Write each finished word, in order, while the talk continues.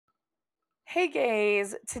Hey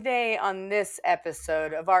gays, today on this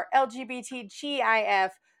episode of our LGBTGIF,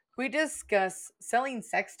 we discuss selling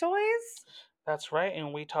sex toys, That's right,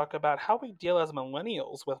 and we talk about how we deal as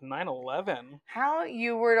millennials with 9/11. how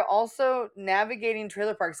you were also navigating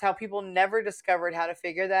trailer parks, how people never discovered how to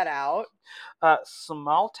figure that out,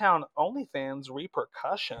 Small town OnlyFans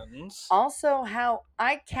repercussions, also how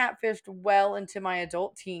I catfished well into my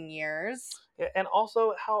adult teen years, and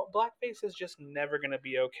also how blackface is just never going to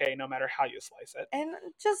be okay no matter how you slice it. and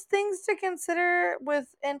just things to consider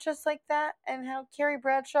with interests like that, and how Carrie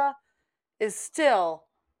Bradshaw is still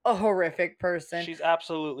a horrific person. She's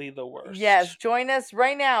absolutely the Yes, worst. join us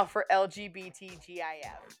right now for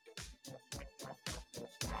LGBTGIF.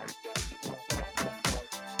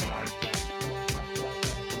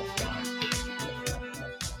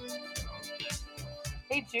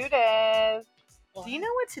 Hey Judith, Well, do you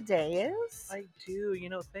know what today is? I do.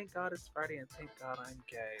 Thank God it's Friday and thank God I'm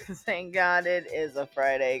gay. Thank God it is a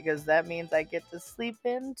Friday, because that means I get to sleep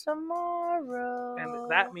in tomorrow.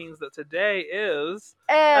 And that means that today is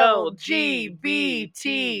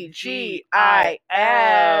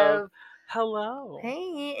LGBTGIF. Hello.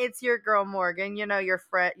 Hey, it's your girl Morgan. You know, your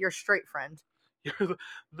friend, your straight friend. You're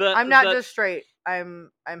I'm not just straight. I'm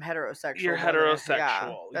heterosexual. You're more than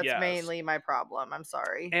heterosexual, that's yes. mainly my problem. I'm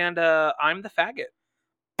sorry. And I'm the faggot.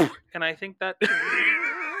 And I think that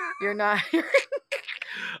You're not. You're not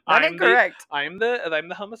I'm incorrect. I'm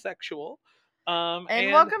the homosexual.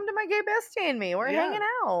 And welcome to my gay bestie and me. We're yeah, hanging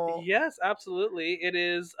out. yes, absolutely. It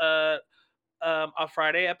is a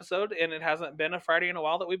Friday episode, and it hasn't been a Friday in a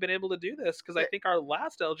while that we've been able to do this because I think our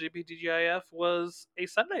last LGBTGIF was a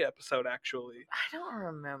Sunday episode actually. I don't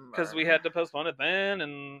remember Because we had to postpone it then,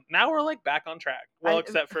 and now we're like back on track. Well,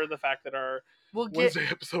 except for the fact that our Wednesday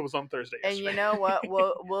episode was on Thursday. And yesterday. you know what?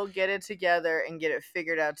 We'll get it together and get it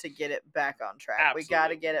figured out to get it back on track. Absolutely. We got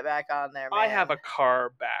to get it back on there, man. I have a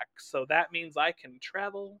car back, so that means I can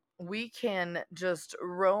travel. We can just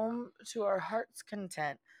roam to our heart's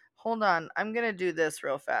content. Hold on, I'm gonna do this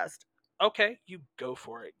real fast. Okay, you go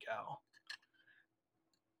for it, gal.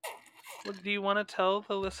 Well, do you want to tell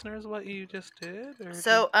the listeners what you just did?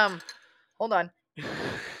 So, hold on.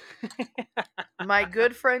 My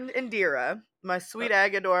good friend Indira, my sweet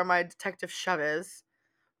Agador, my detective Chavez,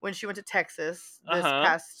 when she went to Texas this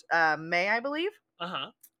past May, I believe.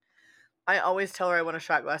 I always tell her I want a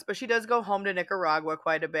shot glass, but she does go home to Nicaragua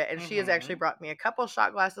quite a bit, and she has actually brought me a couple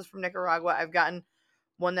shot glasses from Nicaragua. I've gotten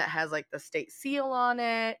one that has like the state seal on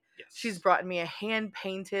it. Yes. She's brought me a hand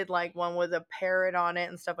painted like one with a parrot on it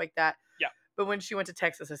and stuff like that. Yeah. But when she went to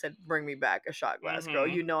Texas, I said, "Bring me back a shot glass, girl."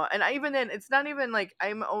 You know, and even then, it's not even like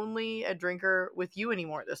I'm only a drinker with you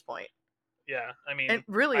anymore at this point. Yeah, I mean, and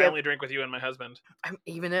really, I only drink with you and my husband.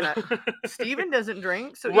 Even then, Steven doesn't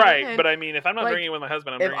drink, so right. Then, but I mean, if I'm not drinking with my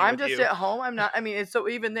husband, I'm if drinking I'm with just you. at home, I'm not. I mean, so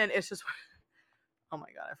even then, it's just. Oh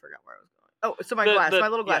my god, I forgot where I was going. Oh, so my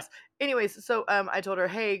little glass. Yeah. Anyways, so I told her,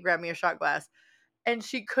 "Hey, grab me a shot glass," and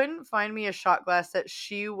she couldn't find me a shot glass that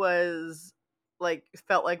she was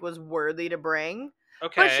felt like was worthy to bring.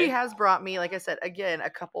 Okay. But she has brought me, like I said, again, a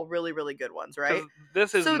couple really, really good ones, right?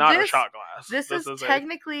 This is not a shot glass. This is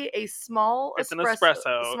technically a small it's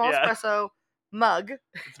espresso. Small espresso mug.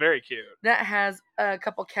 It's very cute. That has a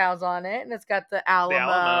couple cows on it, and it's got the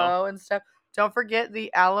Alamo and stuff. Don't forget,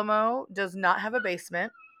 the Alamo does not have a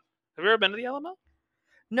basement. Have you ever been to the Alamo?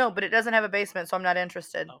 No, but it doesn't have a basement, so I'm not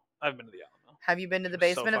interested. Oh, I've been to the Alamo. Have you been to the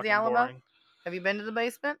basement of the Alamo? Boring. Have you been to the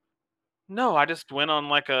basement? No, I just went on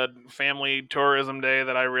like a family tourism day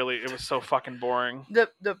that it was so fucking boring. The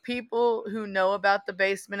people who know about the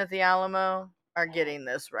basement of the Alamo are getting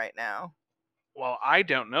this right now. Well, I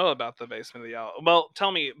don't know about the basement of the Alamo. Well,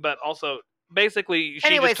 tell me, but also basically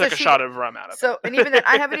she just took a shot of rum out of it. So, and even then,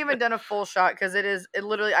 I haven't even done a full shot because it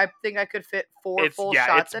literally, I think I could fit four full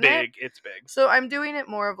shots in it. It's big. So I'm doing it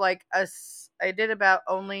more of like I did about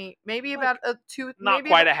maybe about a two, not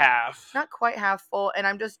quite a half. Not quite half full. And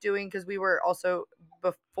I'm just doing, because we were also,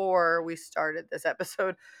 before we started this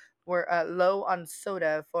episode, we're low on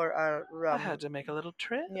soda for our rum. I had to make a little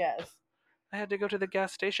trip. Yes. I had to go to the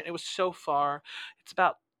gas station. It was so far. It's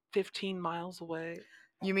about 15 miles away.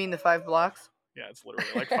 You mean the 5 blocks? Yeah, it's literally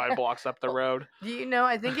like 5 blocks up the road. Do you know,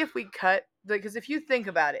 I think if we cut, because if you think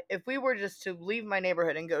about it, if we were just to leave my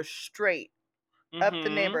neighborhood and go straight up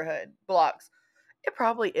the neighborhood blocks, it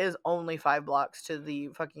probably is only 5 blocks to the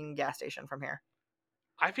fucking gas station from here.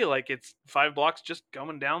 I feel like it's 5 blocks just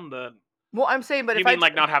going down the... Well, I'm saying, but you mean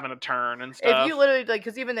like not having a turn and stuff? If you literally,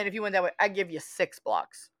 because even then, if you went that way, I'd give you 6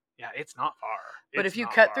 blocks. Yeah, it's not far. But if you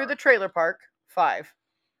cut through the trailer park, 5.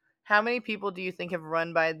 How many people do you think have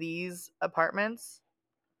run by these apartments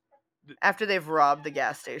after they've robbed the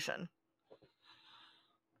gas station?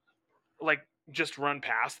 like just run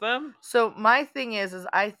past them? So my thing is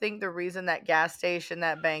I think the reason that gas station,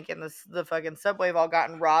 that bank, and the fucking subway have all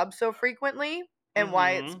gotten robbed so frequently, and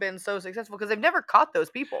why it's been so successful, because they've never caught those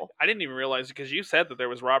people. I didn't even realize, because you said that there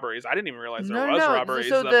was robberies. I didn't even realize there was No. robberies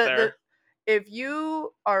So up there. if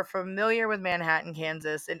you are familiar with Manhattan,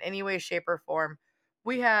 Kansas, in any way, shape, or form,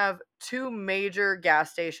 we have two major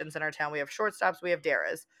gas stations in our town. We have short stops. We have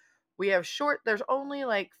Dara's. We have there's only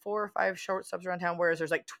like 4 or 5 short stops around town, whereas there's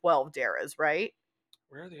like 12 Dara's, right?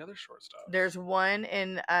 Where are the other short stops? There's one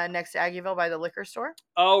in next to Aggieville by the liquor store.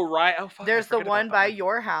 Oh, right. Oh, fuck. There's the one by one.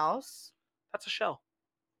 your house. That's a Shell.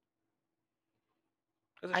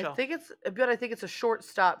 It's a I Shell. think it's a short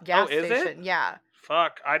stop gas station. Is it? Yeah.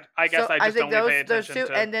 Fuck. I guess I just only pay attention those two,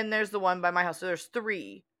 to... and then there's the one by my house. So there's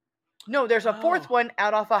 3. No, there's a 4th one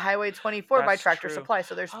out off of Highway 24 by Tractor Supply.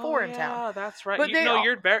 So there's 4 in town. Yeah, that's right. But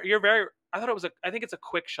you're very. I thought it was I think it's a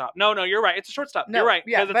quick shop. No, you're right. It's a short stop. No, You're right,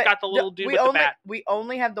 yeah, because it's got the little dude with the bat. We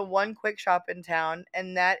only have the one quick shop in town,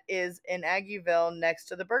 and that is in Aggieville next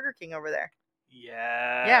to the Burger King over there.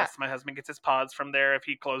 Yes. Yeah. My husband gets his pods from there if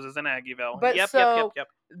he closes in Aggieville. But yep.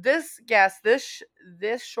 This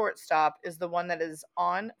short stop is the one that is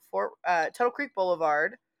on Tuttle Creek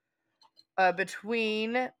Boulevard,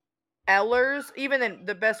 between Ellers, even then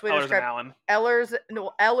the best way to describe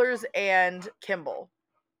Ellers and Kimball.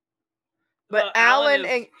 But Allen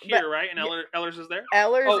is here, right? And Ellers is there?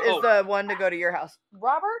 Ellers is the one to go to your house.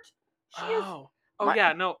 Robert?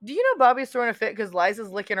 Yeah, no. Do you know Bobby's throwing a fit because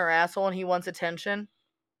Liza's licking her asshole and he wants attention?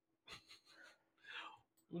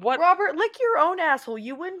 What? Robert, lick your own asshole.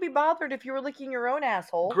 You wouldn't be bothered if you were licking your own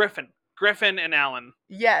asshole. Griffin and Allen.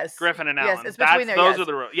 Yes. Griffin and Allen. Yes, it's between there. Those are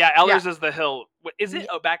the roads. Yeah, Ellers is the hill. Is it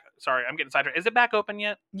back? Sorry, I'm getting sidetracked. Is it back open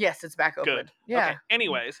yet? Yes, it's back open. Good. Yeah. Okay.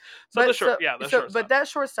 Anyways, the short stop. But that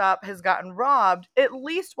short stop has gotten robbed, at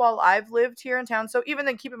least while I've lived here in town. So even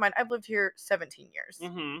then, keep in mind, I've lived here 17 years.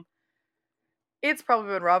 Mm-hmm. It's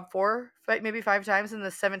probably been robbed 4, maybe 5 times in the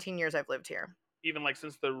 17 years I've lived here. Even like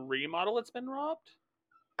since the remodel, it's been robbed?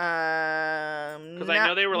 Because I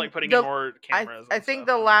know they were like putting in more cameras. I think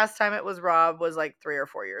the last time it was robbed was like 3 or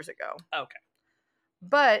 4 years ago. Okay.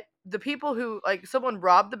 But the people who, like, someone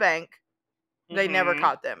robbed the bank, they never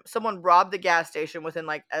caught them. Someone robbed the gas station within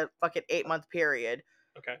like a fucking 8-month period.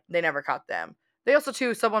 Okay. They never caught them. They also,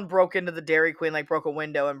 too, someone broke into the Dairy Queen, like broke a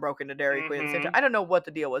window and broke into Dairy Queen at the same time. I don't know what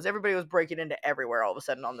the deal was. Everybody was breaking into everywhere all of a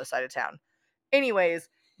sudden on this side of town. Anyways,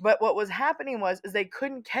 but what was happening is they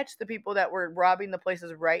couldn't catch the people that were robbing the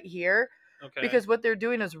places right here. Okay. Because what they're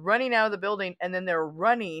doing is running out of the building, and then they're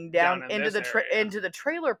running down into the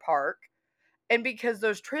trailer park. And because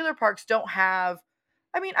those trailer parks don't have,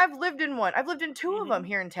 I mean, I've lived in one. I've lived in 2 of them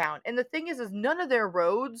here in town. And the thing is none of their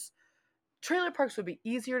roads, trailer parks would be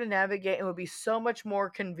easier to navigate and would be so much more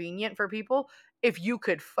convenient for people if you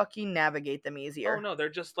could fucking navigate them easier. Oh no, they're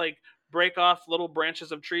just like break off little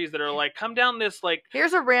branches of trees that are like, come down this like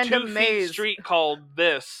here's a random 2 maze feet street called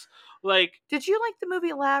this. Like, did you like the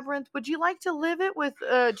movie Labyrinth? Would you like to live it with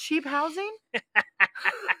cheap housing?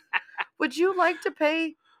 Would you like to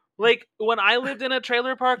pay? Like, when I lived in a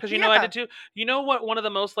trailer park, because I did too. You know what? One of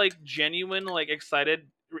the most like genuine, like excited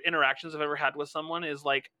interactions I've ever had with someone is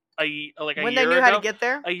like a year ago. When they knew how to get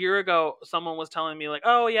there? A year ago, someone was telling me like,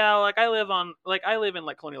 oh yeah, like I live in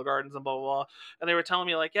like Colonial Gardens and blah blah blah, and they were telling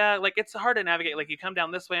me like, yeah, like it's hard to navigate. Like you come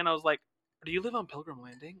down this way, and I was like, do you live on Pilgrim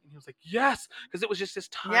Landing? And he was like, yes, because it was just this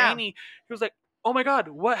tiny. Yeah. He was like, oh my god,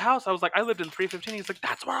 what house? I was like, I lived in 315. He's like,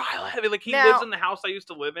 that's where I live. Like he lives in the house I used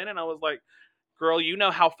to live in, and I was like, girl, you know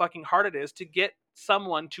how fucking hard it is to get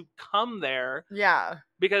someone to come there. Yeah.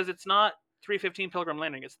 Because it's not 315 Pilgrim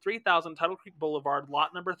Landing. It's 3000 Tuttle Creek Boulevard, lot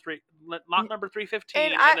number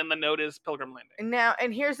 315, and then the note is Pilgrim Landing. Now,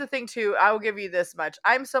 and here's the thing too, I will give you this much.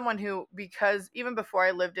 I'm someone who, because even before I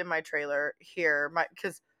lived in my trailer here,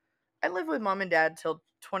 because I lived with mom and dad till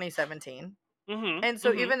 2017. Mm-hmm, and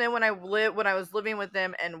so even then when I was living with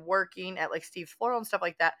them and working at like Steve's Floral and stuff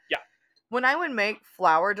like that. Yeah. When I would make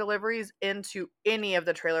flower deliveries into any of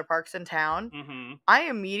the trailer parks in town, I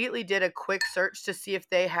immediately did a quick search to see if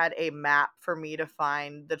they had a map for me to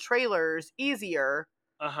find the trailers easier.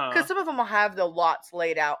 Because some of them will have the lots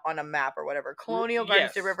laid out on a map or whatever. Colonial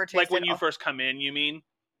Gardens, the River Chase. Like when you first come in, you mean?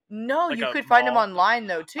 No, like you could find them online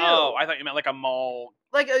though too. Oh, I thought you meant like a mall.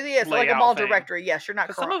 Like like a mall directory. Yes, you're not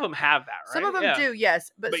correct. Some of them have that, right? Some of them do,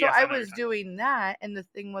 yes. But so yes, I was doing that, and the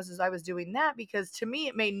thing was I was doing that because to me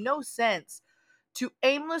it made no sense to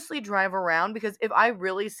aimlessly drive around, because if I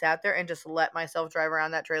really sat there and just let myself drive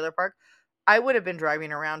around that trailer park, I would have been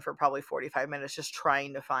driving around for probably 45 minutes just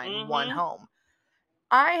trying to find one home.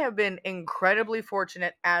 I have been incredibly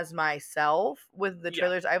fortunate as myself with the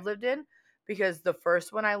trailers I've lived in, because the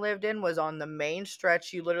first one I lived in was on the main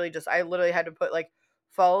stretch. I literally had to put like,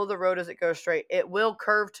 follow the road as it goes straight. It will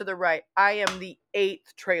curve to the right. I am the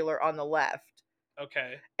 8th trailer on the left.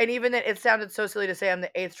 Okay. And even then, it sounded so silly to say I'm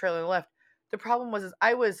the 8th trailer on the left. The problem was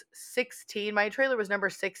I was 16. My trailer was number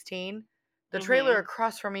 16. The trailer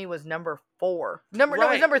across from me was number 4. It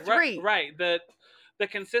was number 3. Right. The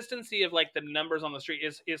consistency of like the numbers on the street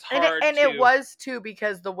is hard. And it was too,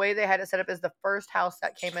 because the way they had it set up is the first house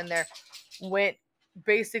that came in there went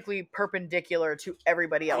basically perpendicular to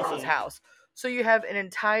everybody else's house. So you have an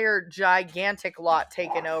entire gigantic lot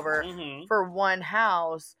taken over for one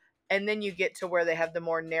house, and then you get to where they have the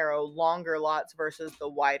more narrow, longer lots versus the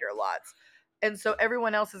wider lots. And so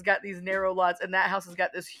everyone else has got these narrow lots, and that house has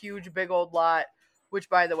got this huge, big old lot, which,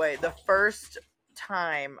 by the way, the first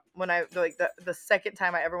time when the second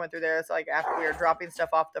time I ever went through there, it's like after we were dropping stuff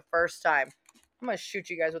off the first time. I'm gonna shoot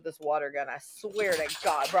you guys with this water gun. I swear to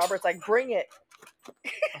God. Robert's like, bring it.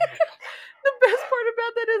 The best part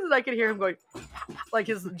about that is I could hear him going, like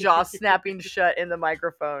his jaw snapping shut in the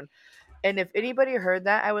microphone. And if anybody heard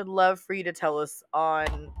that, I would love for you to tell us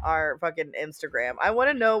on our fucking Instagram. I want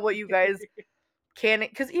to know what you guys can,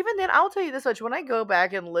 because even then, I'll tell you this much: when I go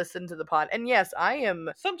back and listen to the pod, and yes, I am.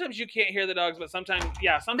 Sometimes you can't hear the dogs, but sometimes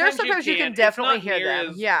you can definitely hear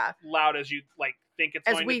them. Yeah, loud as you like think it's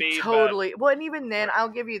going to be. Totally. Well, and even then, I'll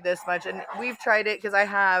give you this much, and we've tried it because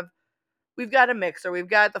we've got a mixer, we've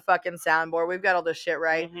got the fucking soundboard, we've got all this shit,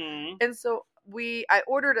 right? And so I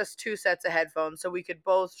ordered us 2 sets of headphones so we could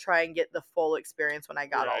both try and get the full experience when I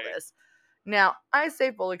got all this. Now, I say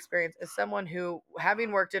full experience as someone who,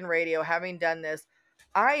 having worked in radio, having done this,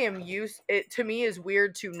 I am it to me is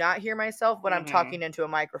weird to not hear myself when I'm talking into a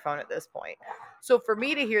microphone at this point. So for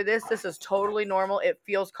me to hear this is totally normal. It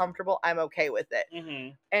feels comfortable. I'm okay with it.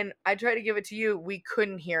 And I try to give it to you. We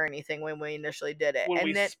couldn't hear anything when we initially did it. When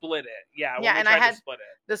we split it. Yeah, and I had to split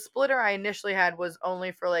it. The splitter I initially had was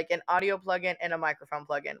only for like an audio plugin and a microphone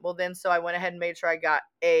plugin. Well, then so I went ahead and made sure I got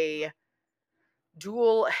a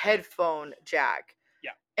dual headphone jack.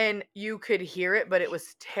 Yeah. And you could hear it, but it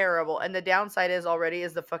was terrible. And the downside is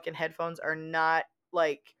the fucking headphones are not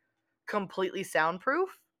like completely soundproof.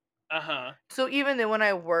 So even then when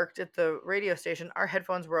I worked at the radio station, our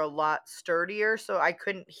headphones were a lot sturdier, so I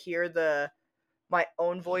couldn't hear my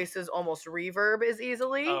own voices almost reverb as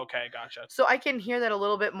easily. Okay, gotcha. So I can hear that a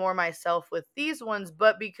little bit more myself with these ones,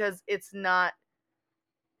 but because it's not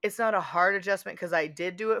a hard adjustment because I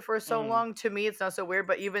did do it for so long, to me it's not so weird.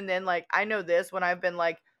 But even then, like, I know this when I've been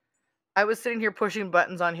like, I was sitting here pushing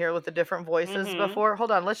buttons on here with the different voices before.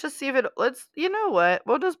 Hold on, let's just see if you know what?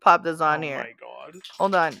 We'll just pop this on here. Oh my God.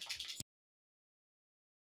 Hold on.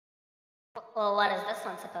 Well, what is this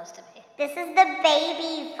one supposed to be? This is the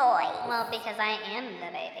baby voice. Well, because I am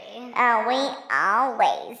the baby. Oh, we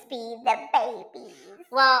always be the babies.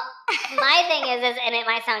 Well, my thing is, and it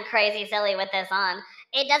might sound crazy silly with this on,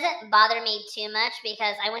 it doesn't bother me too much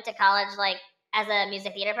because I went to college, like, as a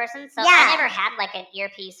music theater person, so I never had, like, an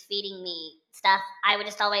earpiece feeding me stuff. I would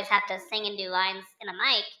just always have to sing and do lines in a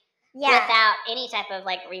mic without any type of,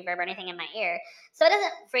 like, reverb or anything in my ear. So it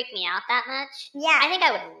doesn't freak me out that much. Yeah. I think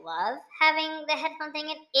I would love having the headphone thing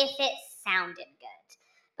in if it sounded good.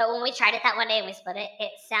 But when we tried it that one day and we split it,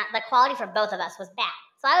 the quality for both of us was bad.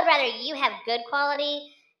 So I would rather you have good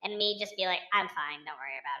quality and me just be like, I'm fine, don't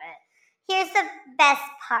worry about it. Here's the best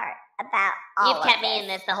part about all You've kept me in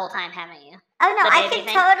this the whole time, haven't you? Oh, no, I can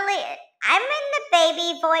totally... I'm in the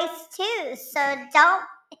baby voice, too, so don't...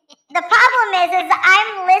 The problem is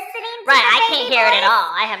I'm listening to the baby I can't hear it at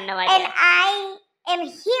all. I have no idea. And I am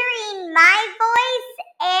hearing my voice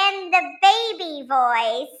and the baby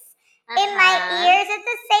voice in my ears at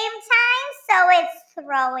the same time, so it's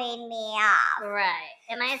throwing me off. Right.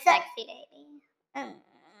 Am I a sexy baby?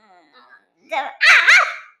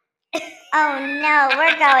 Oh, no,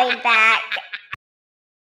 we're going back.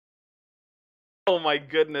 Oh my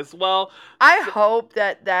goodness. Well, I hope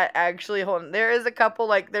that actually, hold on, there is a couple,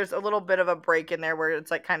 like, there's a little bit of a break in there where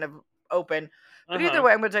it's like kind of open, but either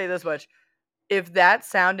way, I'm gonna tell you this much: if that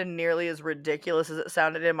sounded nearly as ridiculous as it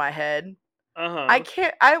sounded in my head, I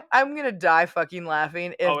can't, I'm gonna die fucking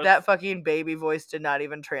laughing if that fucking baby voice did not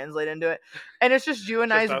even translate into it, and it's just you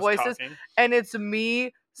and I's voices talking. And it's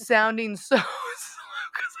me sounding so slow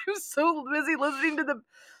because I'm so busy listening to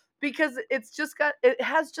because it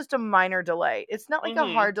has just a minor delay. It's not like a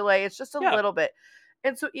hard delay. It's just a little bit.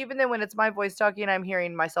 And so even then when it's my voice talking, I'm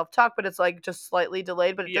hearing myself talk, but it's like just slightly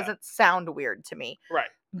delayed, but it doesn't sound weird to me. Right.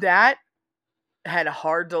 That had a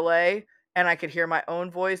hard delay. and I could hear my own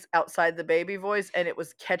voice outside the baby voice, and it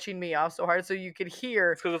was catching me off so hard. So you could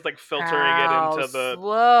hear because it's like filtering it into the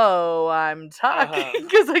slow I'm talking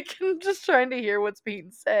because I'm just trying to hear what's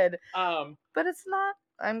being said. But it's not.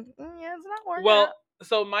 It's not working. Well,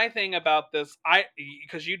 so my thing about this,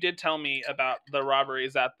 because you did tell me about the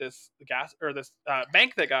robberies at this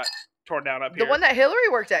bank that got torn down up here. The one that Hillary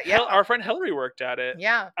worked at, yeah. Our friend Hillary worked at it.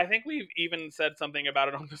 Yeah. I think we've even said something about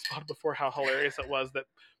it on the spot before, how hilarious it was that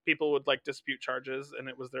people would like dispute charges and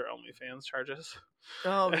it was their OnlyFans charges.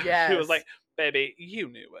 Oh, yes. She was like, baby, you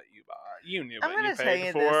knew what you bought. You knew what you paid for. I'm gonna tell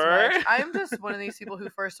you this much. I'm just one of these people who,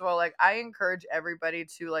 first of all, like, I encourage everybody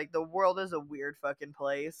to, like, the world is a weird fucking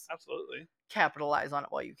place. Absolutely. Capitalize on it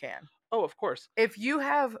while you can. Oh, of course. If you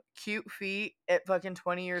have cute feet at fucking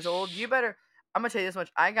 20 years old, you better... I'm gonna tell you this much.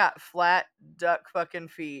 I got flat duck fucking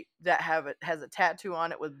feet that has a tattoo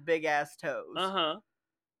on it with big ass toes.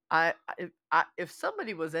 If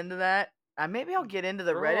somebody was into that, maybe I'll get into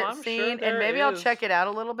the Reddit scene and maybe I'll check it out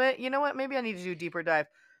a little bit. You know what? Maybe I need to do a deeper dive.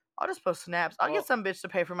 I'll just post snaps. I'll get some bitch to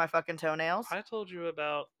pay for my fucking toenails. I told you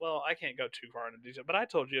about, well, I can't go too far into detail, but I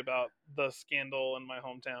told you about the scandal in my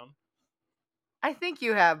hometown. I think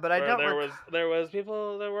you have, but I don't. There was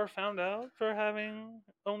people that were found out for having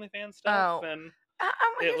OnlyFans stuff, and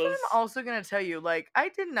here's what I'm also gonna tell you. Like, I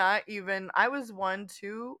did not even. I was one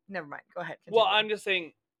to. Never mind. Go ahead. Continue. Well, I'm just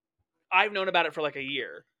saying, I've known about it for like a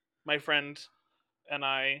year. My friend and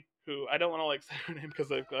I, who I don't want to like say her name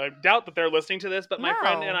because I doubt that they're listening to this, but my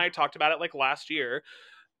friend and I talked about it like last year,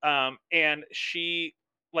 and she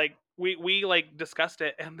like we like discussed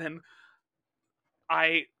it, and then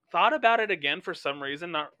I thought about it again for some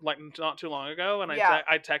reason, not too long ago, and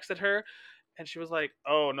I texted her, and she was like,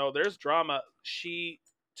 "Oh no, there's drama." She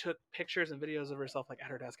took pictures and videos of herself like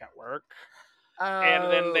at her desk at work,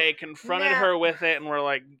 and then they confronted her with it, and were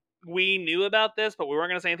like, "We knew about this, but we weren't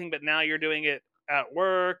gonna say anything. But now you're doing it at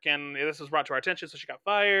work, and this was brought to our attention, so she got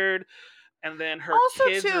fired." And then her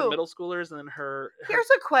kids are middle schoolers, and then her... Here's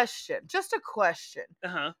a question, just a question.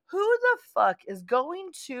 Who the fuck is going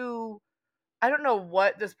to... I don't know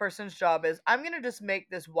what this person's job is. I'm going to just make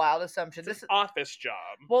this wild assumption. This is an office job.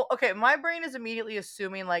 Well, okay, my brain is immediately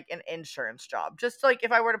assuming like an insurance job. Just like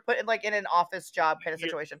if I were to put it like in an office job kind of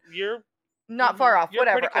situation. You're not far off, you're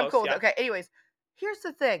whatever. Close, I'm cool with it. Okay, anyways, here's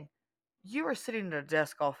the thing. You were sitting at a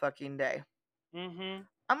desk all fucking day. I'm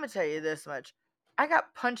going to tell you this much. I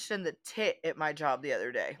got punched in the tit at my job the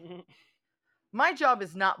other day. My job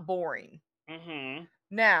is not boring.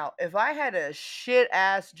 Now, if I had a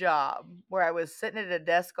shit-ass job where I was sitting at a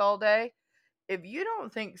desk all day, if you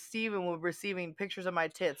don't think Steven will be receiving pictures of my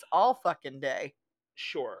tits all fucking day...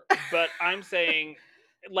 Sure, but I'm saying,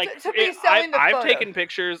 like, I've taken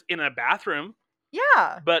pictures in a bathroom.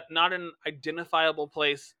 Yeah, but not an identifiable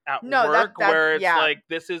place at work where it's like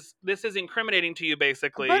this is incriminating to you,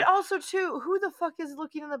 basically. But also too, who the fuck is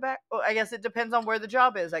looking in the back? Well, I guess it depends on where the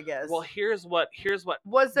job is, I guess. Well, here's what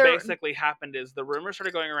basically happened is the rumor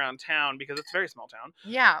started going around town because it's a very small town.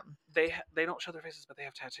 Yeah. They don't show their faces, but they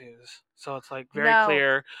have tattoos. So it's like very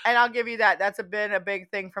clear. And I'll give you that. That's been a big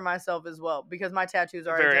thing for myself as well because my tattoos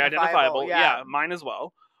are very identifiable. Yeah, mine as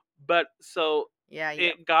well. But so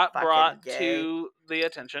it got brought to the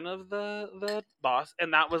attention of the boss,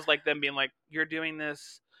 and that was like them being like, "You're doing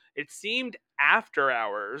this." It seemed after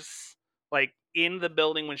hours, like in the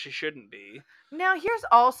building when she shouldn't be. Now here's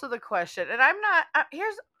also the question, and I'm not. I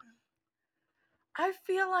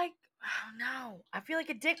feel like, oh no, I feel like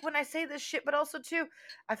a dick when I say this shit, but also too,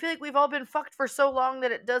 I feel like we've all been fucked for so long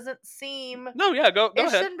that it doesn't seem. No, yeah, go ahead.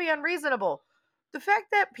 It shouldn't be unreasonable. The fact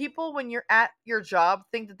that people, when you're at your job,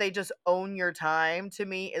 think that they just own your time, to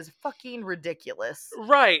me, is fucking ridiculous.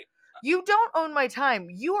 Right. You don't own my time.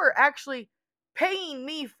 You are actually paying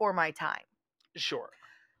me for my time. Sure.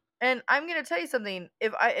 And I'm going to tell you something.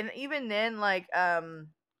 And even then, like,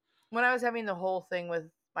 when I was having the whole thing with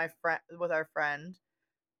our friend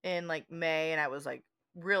in, like, May, and I was, like,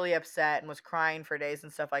 really upset and was crying for days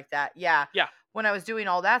and stuff like that. Yeah. When I was doing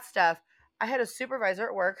all that stuff, I had a supervisor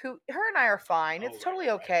at work who, her and I are fine. It's totally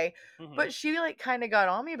okay. But she like kind of got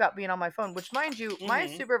on me about being on my phone, which, mind you, my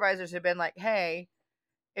supervisors have been like, hey,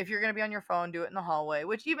 if you're going to be on your phone, do it in the hallway,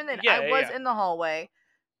 which even then I was in the hallway.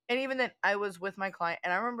 And even then I was with my client,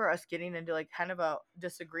 and I remember us getting into like kind of a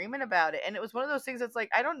disagreement about it. And it was one of those things that's like,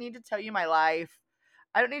 I don't need to tell you my life.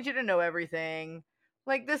 I don't need you to know everything.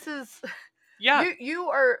 Like, this is... Yeah. You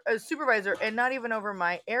are a supervisor and not even over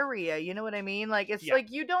my area. You know what I mean? Like, it's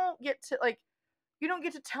like you don't get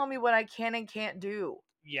to tell me what I can and can't do.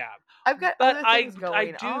 Yeah. I've got other things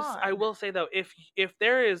going on. I will say though, if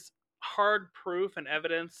there is hard proof and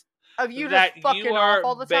evidence of you that just fucking you are off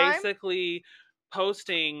all the time, basically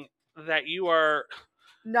posting that you are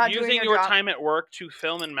not using your time at work to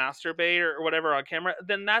film and masturbate or whatever on camera,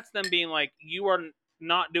 then that's them being like, you are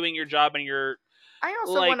not doing your job, and you're. I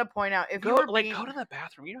also want to point out, if you were being... go to the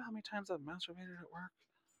bathroom. You know how many times I've masturbated at work?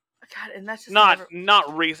 God, and that's just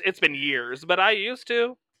not recent. It's been years, but I used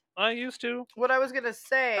to. What I was gonna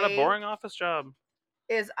say. Had a boring office job.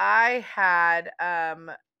 Is I had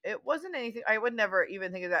it wasn't anything. I would never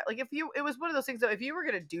even think of that. Like, it was one of those things. Though, if you were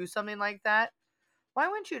gonna do something like that, why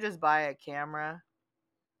wouldn't you just buy a camera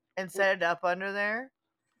and set it up under there,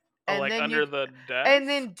 and like then under the desk, and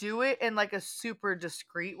then do it in like a super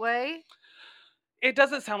discreet way? It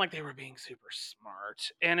doesn't sound like they were being super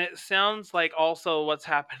smart, and it sounds like also what's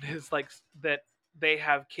happened is like that they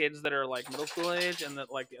have kids that are like middle school age, and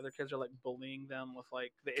that like the other kids are like bullying them with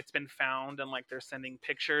like it's been found, and like they're sending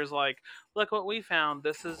pictures like, look what we found,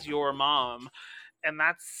 this is your mom, and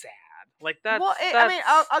that's sad. Like that's I mean,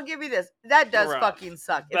 I'll give you this. That does fucking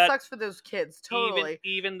suck. It sucks for those kids, totally.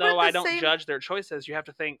 Even though I don't judge their choices, you have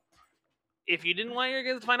to think, if you didn't want your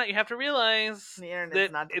kids to find out, you have to realize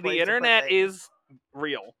that the internet is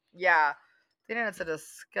real. Yeah. The internet's a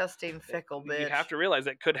disgusting, fickle bitch. You have to realize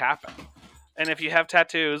it could happen. And if you have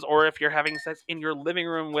tattoos, or if you're having sex in your living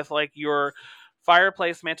room with like your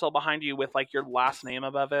fireplace mantle behind you with like your last name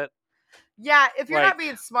above it. Yeah, if you're not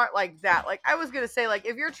being smart like that. Like, I was gonna say, like,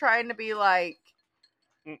 if you're trying to be like,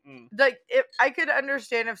 like, if I could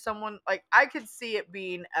understand if someone, like, I could see it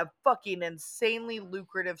being a fucking insanely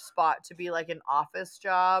lucrative spot to be like an office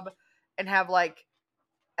job and have like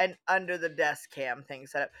an under the desk cam thing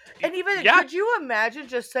set up. And even could you imagine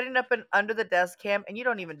just setting up an under the desk cam and you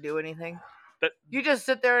don't even do anything? But you just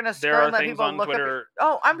sit there in a skirt and let people look Twitter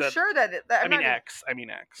up. I'm sure that. I mean X.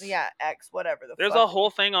 Yeah, X. Whatever. There's a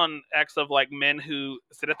whole thing on X of like men who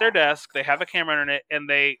sit at their desk, they have a camera on it, and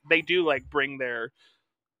they do like bring their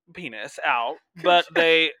penis out, but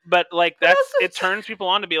like that's it turns people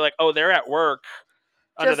on to be like, oh, they're at work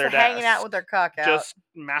under their desk, hanging out with their cock out, just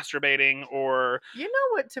masturbating, or you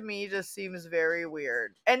know what to me just seems very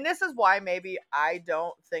weird, and this is why maybe I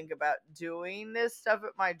don't think about doing this stuff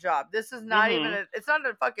at my job. This is not even it's not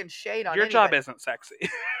a fucking shade on your anybody. job isn't sexy.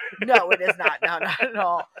 No, it is not. No, not at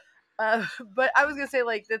all. But I was gonna say,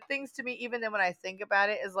 like, the things to me, even then when I think about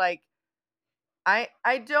it, is like I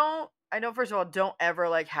know, first of all, don't ever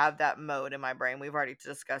like have that mode in my brain. We've already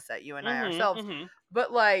discussed that, you and I ourselves.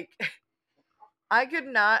 But like, I could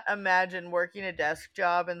not imagine working a desk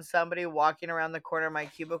job and somebody walking around the corner of my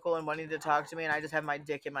cubicle and wanting to talk to me, and I just have my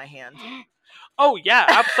dick in my hand. Oh yeah,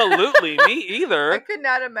 absolutely. Me either. I could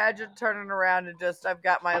not imagine turning around and just, I've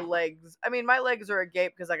got my legs. I mean, my legs are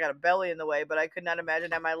agape because I got a belly in the way, but I could not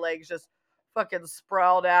imagine having my legs just fucking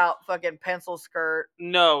sprawled out, fucking pencil skirt.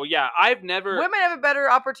 No, yeah, I've never. Women have a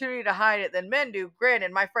better opportunity to hide it than men do.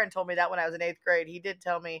 Granted, my friend told me that when I was in 8th grade. He did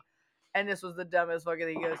tell me, and this was the dumbest fucking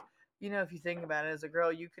thing. He goes, you know, if you think about it, as a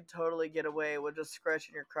girl, you could totally get away with just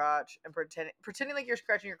scratching your crotch and pretending like you're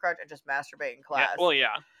scratching your crotch and just masturbate in class. Yeah, well,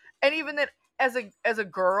 yeah. And even then, as a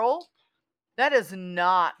girl, that is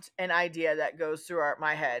not an idea that goes through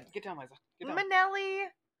my head. Get down, Liza. Get down. Manelli.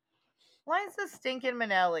 Liza stinking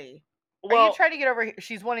Manelli. Well, are you trying to get over here?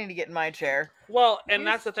 She's wanting to get in my chair. Well, and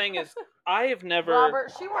that's the thing is, I have never.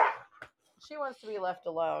 Robert, she wants to be left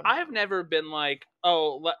alone. I have never been like,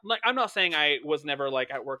 oh, like, I'm not saying I was never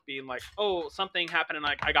like at work being like, oh, something happened and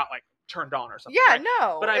like I got like turned on or something. Yeah, right?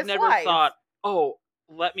 No. But I've never thought, oh,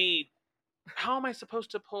 how am I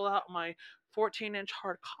supposed to pull out my 14-inch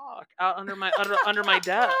hard cock out under my under my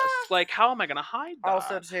desk? Like, how am I gonna hide that?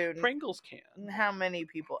 Also, too, Pringles can. How many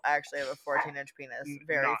people actually have a 14-inch penis?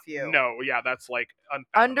 Very few. No, yeah, that's like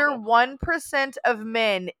under 1% of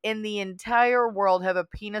men in the entire world have a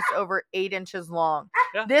penis over 8 inches long.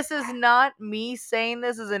 Yeah. This is not me saying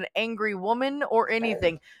this as an angry woman or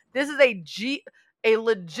anything. This is a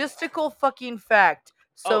logistical fucking fact.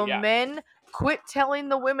 So men, quit telling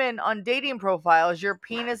the women on dating profiles your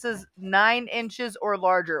penis is 9 inches or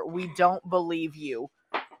larger. We don't believe you.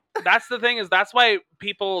 That's the thing, is that's why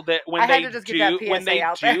people that when they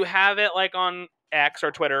do have it like on X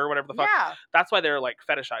or Twitter or whatever the fuck, that's why they're like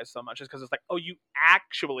fetishized so much, is because it's like, oh, you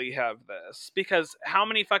actually have this. Because how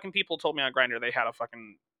many fucking people told me on Grindr they had a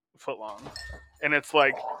fucking foot long, and it's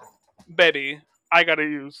like, baby, I gotta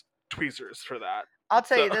use tweezers for that. I'll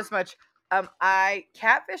tell you this much. I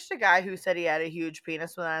catfished a guy who said he had a huge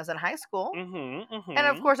penis when I was in high school. And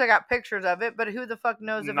of course I got pictures of it, but who the fuck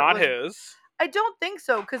knows if not it was his. I don't think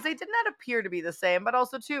so, because they did not appear to be the same. But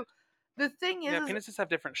also, too, the thing is, penises have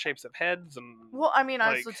different shapes of heads, and well, I mean,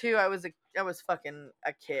 also too, I was fucking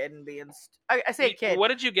a kid and being. I say a kid. What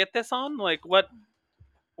did you get this on? Like what?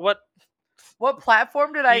 What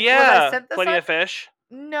platform did I? Yeah, was I sent this Plenty on? of Fish.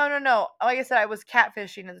 No. Like I said, I was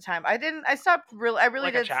catfishing at the time. I stopped really. I really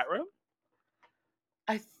like did. A chat room?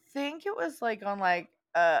 I think it was like on like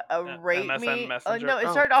a rate MSN me. Messenger. No, it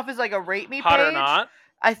started off as like a rate me Hot page. or Not.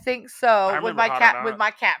 I think so. I With remember Hot or Not. with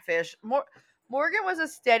my catfish. Morgan was a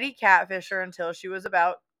steady catfisher until she was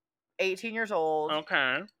about 18 years old.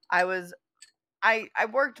 Okay. I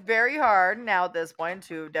worked very hard now at this point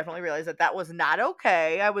to definitely realize that was not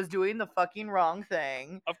okay. I was doing the fucking wrong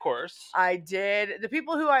thing. Of course. I did. The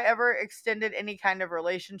people who I ever extended any kind of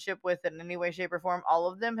relationship with in any way, shape, or form, all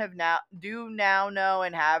of them now know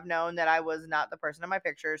and have known that I was not the person in my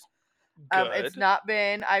pictures. Good. It's not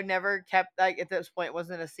been. I've never kept, like, at this point, it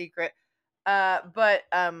wasn't a secret. But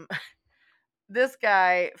this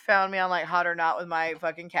guy found me on like Hot or Not with my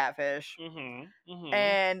fucking catfish.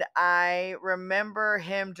 And I remember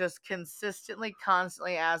him just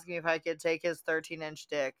constantly asking if I could take his 13-inch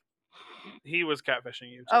dick. He was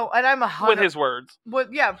catfishing you too. Oh, and I'm with his words.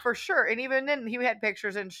 Yeah, for sure. And even then, he had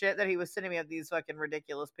pictures and shit that he was sending me of these fucking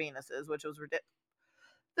ridiculous penises, which was ridiculous.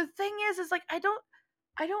 The thing is like I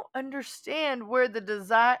don't understand where the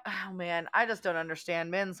desire. Oh man, I just don't understand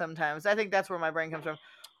men sometimes. I think that's where my brain comes from.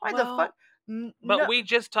 Why the fuck? But we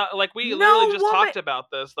just literally just talked about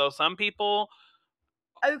this though. Some people.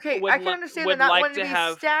 Okay, I can understand that not wanting to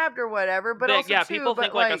be stabbed or whatever, but also people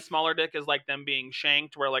think like a smaller dick is like them being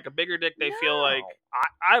shanked, where like a bigger dick they feel like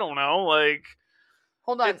I don't know, like.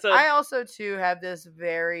 Hold on, I also too have this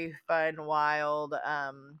very fun, wild.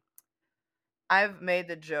 I've made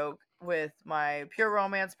the joke with my pure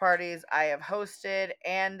romance parties. I have hosted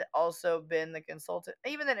and also been the consultant.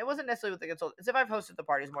 Even then, it wasn't necessarily with the consultant. It's if I've hosted the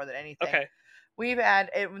parties more than anything. Okay. We've had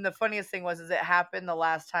it. The funniest thing was it happened the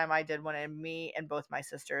last time I did one, and me and both my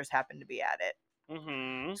sisters happened to be at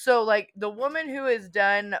it. So like the woman who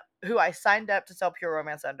I signed up to sell pure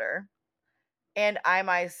romance under, and I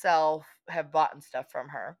myself have bought stuff from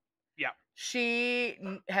her. Yeah. She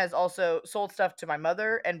has also sold stuff to my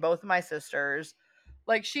mother and both of my sisters.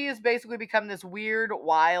 Like, she has basically become this weird,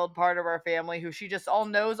 wild part of our family who she just all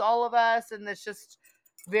knows all of us, and it's just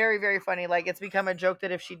very, very funny. Like, it's become a joke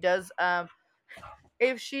that if she does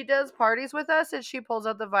parties with us and she pulls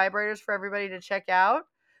out the vibrators for everybody to check out,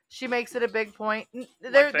 she makes it a big point.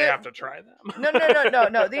 They have to try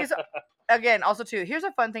them. No. These, again, also too, here's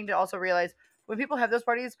a fun thing to also realize. When people have those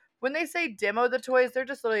parties, when they say demo the toys, they're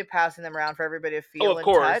just literally passing them around for everybody to feel and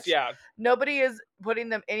touch. Yeah. Nobody is putting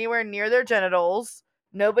them anywhere near their genitals.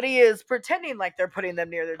 Nobody is pretending like they're putting them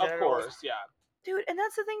near their genitals. Of course, yeah. Dude, and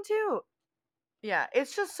that's the thing too. Yeah,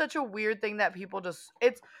 it's just such a weird thing that people just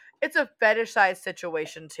it's a fetishized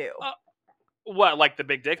situation too. What, like the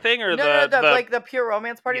big dick thing, or no, like the pure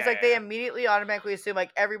romance parties? Yeah, like they immediately automatically assume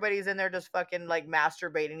like everybody's in there just fucking like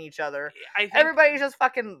masturbating each other. I think everybody's just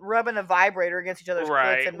fucking rubbing a vibrator against each other's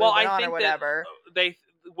clits and moving on or whatever.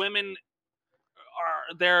 Women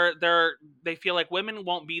are they feel like women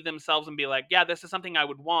won't be themselves and be like, yeah, this is something I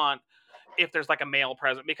would want if there's like a male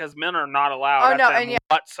present, because men are not allowed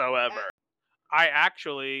whatsoever. I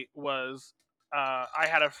actually was. I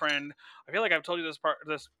had a friend. I feel like I've told you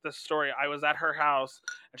this story. I was at her house,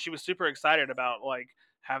 and she was super excited about like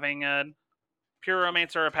having a pure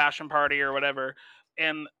romance or a passion party or whatever.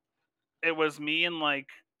 And it was me and like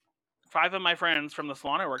 5 of my friends from the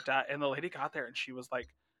salon I worked at, and the lady got there and she was like,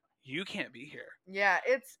 "You can't be here." Yeah,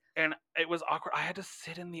 and it was awkward. I had to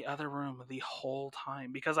sit in the other room the whole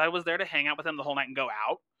time because I was there to hang out with them the whole night and go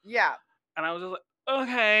out. Yeah. And I was just like,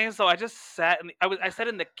 okay. So I just sat I sat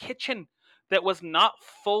in the kitchen that was not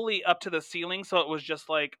fully up to the ceiling, so it was just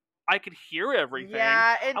like I could hear everything.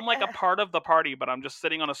 Yeah, I'm like a part of the party, but I'm just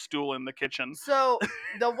sitting on a stool in the kitchen. So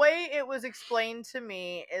the way it was explained to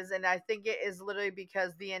me is, and I think it is literally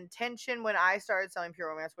because the intention when I started selling pure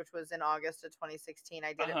romance, which was in August of 2016,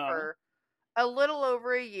 I did it for a little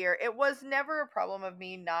over a year. It was never a problem of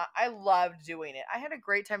me not. I loved doing it. I had a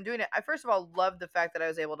great time doing it. I first of all loved the fact that I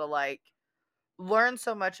was able to like learn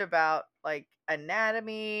so much about like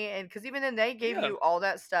anatomy, and because even then they gave you all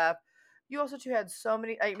that stuff. You also too had so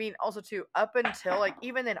many. I mean, also too up until like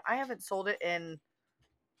even then, I haven't sold it in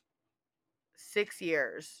 6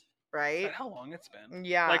 years. Right? Is that how long it's been?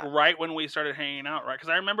 Yeah. Like right when we started hanging out, right? Because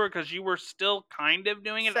I remember because you were still kind of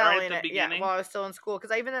doing it right at the beginning. Yeah, while I was still in school.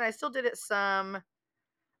 Because even then I still did it some.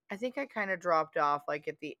 I think I kind of dropped off like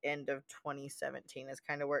at the end of 2017 is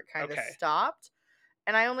kind of where it kind of stopped.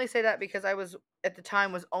 And I only say that because I was at the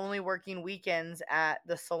time was only working weekends at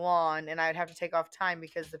the salon, and I'd have to take off time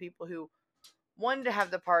because the people who wanted to have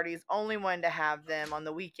the parties only wanted to have them on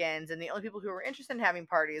the weekends, and the only people who were interested in having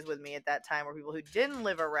parties with me at that time were people who didn't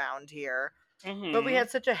live around here. But we had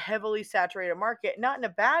such a heavily saturated market, not in a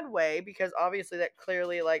bad way, because obviously that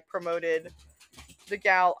clearly like promoted the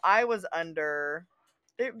gal I was under,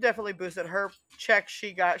 it definitely boosted her check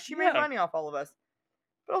she got. She made money off all of us.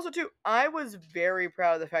 But also, too, I was very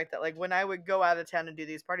proud of the fact that, like, when I would go out of town and do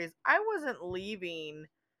these parties, I wasn't leaving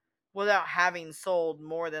without having sold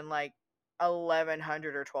more than, like,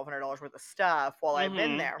 $1,100 or $1,200 worth of stuff while I've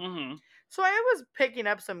been there. So I was picking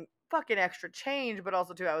up some fucking extra change, but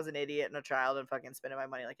also, too, I was an idiot and a child and fucking spending my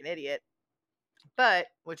money like an idiot. But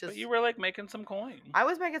you were, like, making some coin. I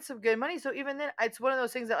was making some good money. So even then, it's one of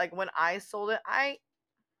those things that, like, when I sold it,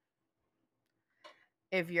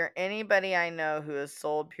 if you're anybody I know who has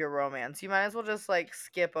sold Pure Romance, you might as well just, like,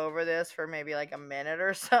 skip over this for maybe, like, a minute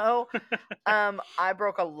or so. I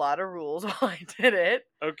broke a lot of rules while I did it.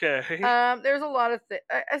 Okay. There's a lot of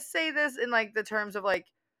I say this in, like, the terms of, like,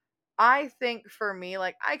 I think for me,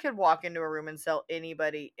 like, I could walk into a room and sell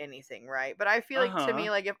anybody anything, right? But I feel like, to me,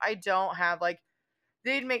 like, if I don't have, like,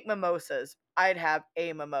 they'd make mimosas, I'd have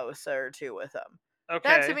a mimosa or two with them.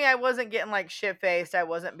 That, to me, I wasn't getting, like, shit-faced. I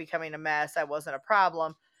wasn't becoming a mess. I wasn't a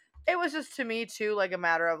problem. It was just, to me, too, like, a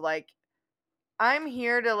matter of, like, I'm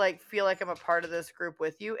here to, like, feel like I'm a part of this group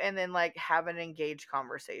with you and then, like, have an engaged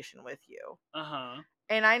conversation with you.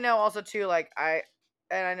 And I know also, too, like, I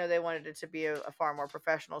know they wanted it to be a far more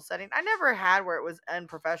professional setting. I never had where it was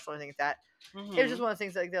unprofessional or anything like that. It was just one of the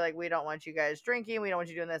things that, like, they're like, we don't want you guys drinking. We don't want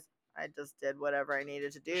you doing this. I just did whatever I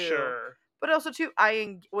needed to do. Sure. But also, too,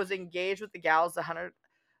 I was engaged with the gals 100.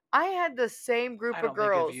 I had the same group of girls.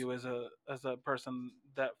 I don't think of you as a person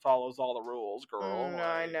that follows all the rules, girl. No,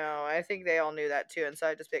 I know. I think they all knew that too, and so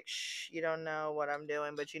I just be like, shh, you don't know what I'm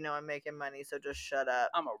doing, but you know I'm making money, so just shut up.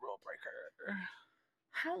 I'm a rule breaker.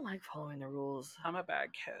 I don't like following the rules. I'm a bad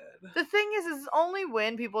kid. The thing is only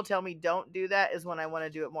when people tell me don't do that is when I want to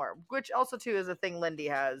do it more, which also too is a thing Lindy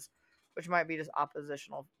has, which might be just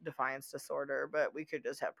oppositional defiance disorder, but we could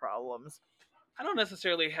just have problems. I don't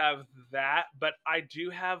necessarily have that, but I do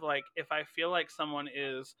have, like, if I feel like someone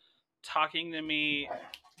is talking to me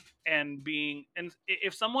and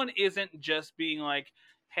if someone isn't just being like,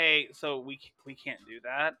 hey, so we can't do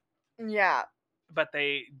that. Yeah. But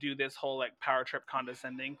they do this whole, like, power trip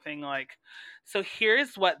condescending thing, like, so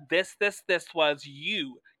here's what this was,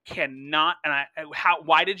 you cannot, and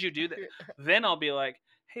why did you do that? Then I'll be like,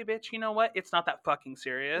 hey bitch, you know what, it's not that fucking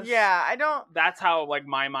serious. Yeah, I don't. That's how, like,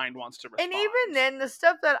 my mind wants to respond. And even then, the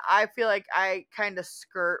stuff that I feel like I kind of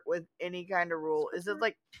skirt with any kind of rule is it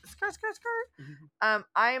like skirt.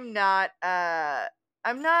 I'm not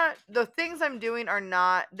the things I'm doing are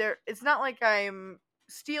not there. It's not like I'm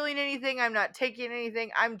stealing anything. I'm not taking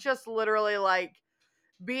anything. I'm just literally, like,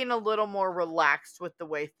 being a little more relaxed with the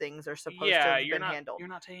way things are supposed to have been handled. You're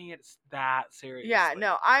not taking it that seriously. Yeah,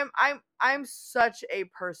 no, I'm such a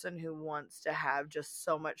person who wants to have just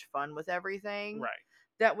so much fun with everything. Right.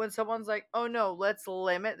 That when someone's like, "Oh no, let's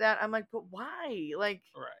limit that," I'm like, "But why?" Like,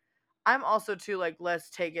 right. I'm also too, like,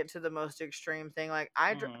 let's take it to the most extreme thing. Like,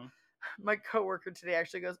 my coworker today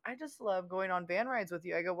actually goes, "I just love going on van rides with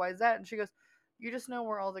you." I go, "Why is that?" And she goes, "You just know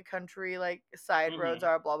where all the country, like, side roads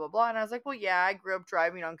are, blah blah blah." And I was like, "Well, yeah, I grew up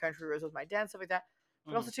driving on country roads with my dad and stuff like that."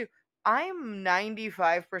 But also too, I'm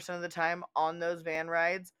 95% of the time on those van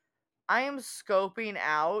rides, I am scoping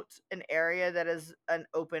out an area that is an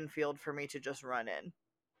open field for me to just run in.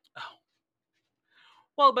 Oh.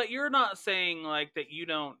 Well, but you're not saying, like, that you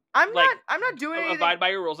don't. I'm not doing anything. Abide by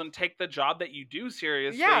your rules and take the job that you do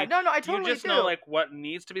seriously. Yeah, no, I totally do. You just know, like, what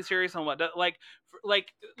needs to be serious and what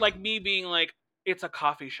like me being like, it's a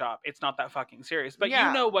coffee shop. It's not that fucking serious. But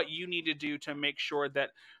you know what you need to do to make sure that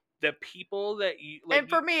the people that you like. And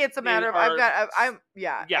for me, it's a matter of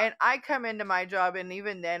and I come into my job, and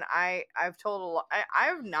even then, I've told a lot.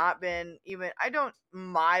 I've not been even. I don't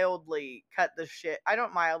mildly cut the shit. I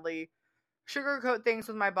don't mildly sugarcoat things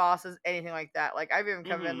with my bosses, anything like that. Like, I've even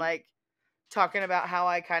come in, like, talking about how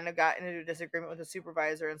I kind of got into a disagreement with a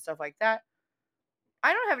supervisor and stuff like that.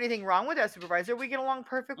 I don't have anything wrong with that supervisor. We get along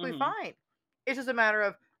perfectly fine. It's just a matter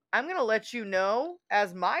of, I'm going to let you know,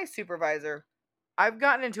 as my supervisor, I've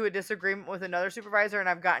gotten into a disagreement with another supervisor and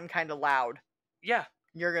I've gotten kind of loud. Yeah.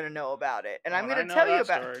 You're going to know about it. And I'm going to tell you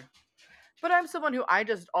about it. But I'm someone who I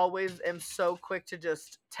just always am so quick to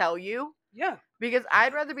just tell you. Yeah. Because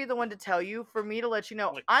I'd rather be the one to tell you, for me to let you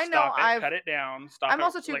know. Like, I know I've cut it down. Stop. I'm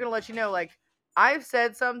also too going to let you know, like, I've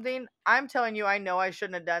said something. I'm telling you, I know I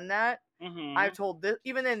shouldn't have done that. I've told this.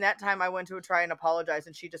 Even in that time, I went to try and apologize,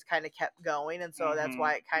 and she just kind of kept going, and so that's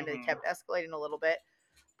why it kind of kept escalating a little bit.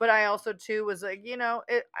 But I also too was like, you know,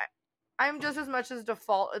 I'm just as much as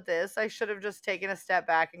default at this. I should have just taken a step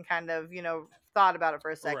back and kind of, you know, thought about it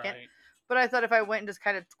for a second. Right. But I thought if I went and just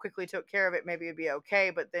kind of quickly took care of it, maybe it'd be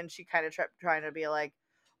okay. But then she kind of kept trying to be like,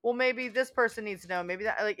 well, maybe this person needs to know, maybe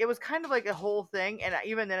that, like, it was kind of like a whole thing. And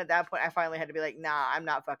even then at that point, I finally had to be like, nah, I'm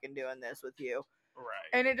not fucking doing this with you. Right.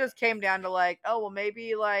 And it just came down to like, oh, well,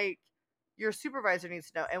 maybe like your supervisor needs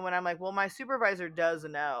to know. And when I'm like, well, my supervisor does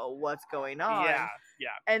know what's going on. Yeah.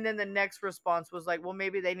 And then the next response was like, well,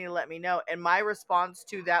 maybe they need to let me know. And my response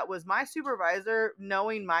to that was my supervisor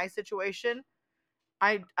knowing my situation.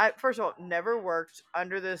 I first of all never worked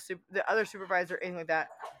under the other supervisor or anything like that.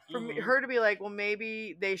 For her to be like, well,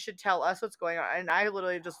 maybe they should tell us what's going on, and I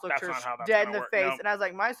literally just looked her dead in the face, and I was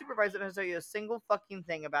like, my supervisor doesn't tell you a single fucking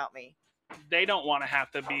thing about me. They don't want to have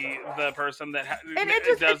to be the person that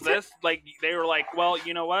does this. Like, they were like, well,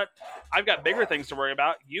 you know what? I've got bigger things to worry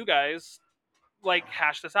about. You guys, like,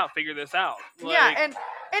 hash this out, figure this out. Like, yeah,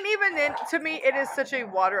 and even then, to me, it is such a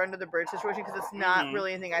water under the bridge situation because it's not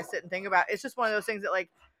really anything I sit and think about. It's just one of those things that, like,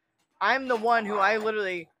 I'm the one who I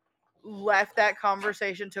literally left that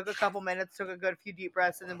conversation, took a couple minutes, took a good few deep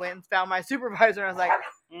breaths, and then went and found my supervisor, and I was like,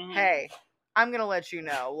 hey, I'm going to let you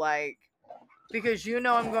know, like, because you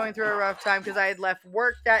know I'm going through a rough time because I had left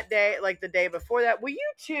work that day, like the day before that. Will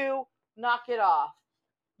you two knock it off?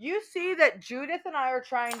 You see that Judith and I are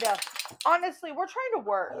trying to, honestly, we're trying to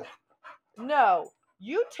work. No,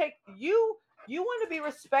 you want to be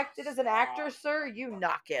respected as an actor, sir? You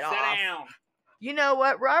knock it off. Sit down. You know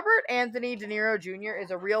what? Robert Anthony De Niro Jr. is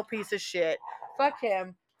a real piece of shit. Fuck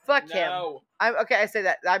him. Fuck him. Okay, I say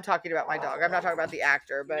that. I'm talking about my dog. I'm not talking about the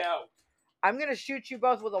actor, but no. I'm going to shoot you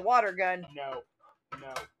both with a water gun. No.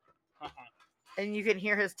 And you can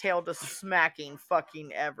hear his tail just smacking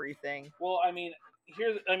fucking everything. Well, I mean,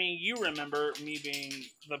 you remember me being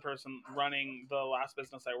the person running the last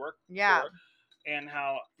business I worked for, and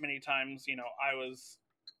how many times, you know, I was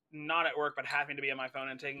not at work but having to be on my phone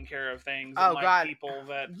and taking care of things and like people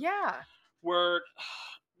that were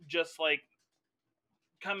just like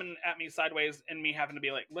coming at me sideways and me having to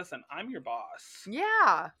be like, listen, I'm your boss.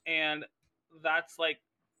 Yeah. And that's like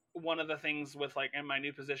one of the things with like in my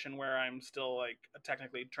new position where I'm still like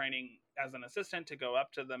technically training as an assistant to go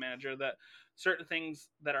up to the manager, that certain things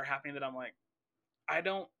that are happening that I'm like, I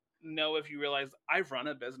don't know if you realize I've run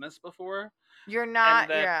a business before. You're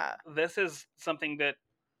not, and that this is something that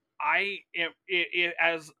I,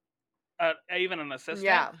 as even an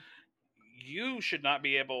assistant, you should not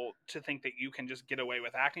be able to think that you can just get away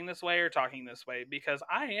with acting this way or talking this way, because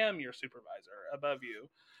I am your supervisor above you.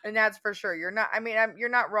 And that's for sure. You're not, I mean, you're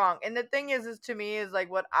not wrong. And the thing is to me is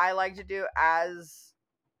like what I like to do as,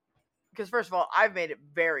 because first of all, I've made it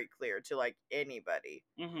very clear to like anybody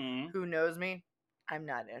who knows me, I'm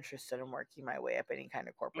not interested in working my way up any kind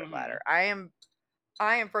of corporate ladder. I am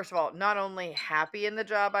first of all not only happy in the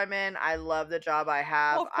job I'm in, I love the job I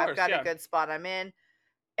have. Well, I've got a good spot I'm in.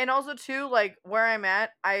 And also too, like where I'm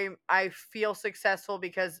at, I feel successful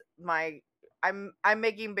because I'm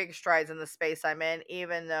making big strides in the space I'm in,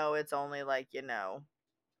 even though it's only like, you know,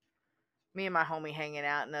 me and my homie hanging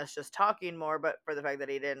out and us just talking more, but for the fact that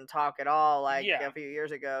he didn't talk at all like a few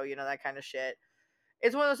years ago, you know, that kind of shit.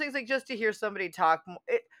 It's one of those things like just to hear somebody talk,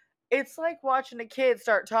 it's like watching a kid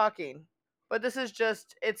start talking. But this is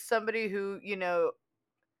just, it's somebody who, you know,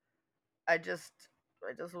 I just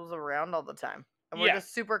was around all the time. And we're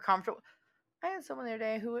just super comfortable. I had someone the other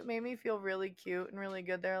day who made me feel really cute and really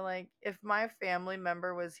good. They're like, if my family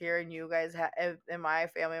member was here and you guys if my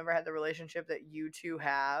family member had the relationship that you two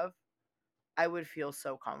have, I would feel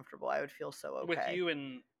so comfortable. I would feel so okay. With you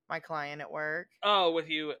and my client at work. Oh, with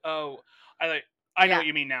you. Oh, I know what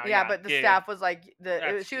you mean now. Yeah, but the staff was like,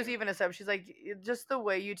 she was even a sub. She's like, just the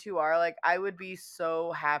way you two are, like, I would be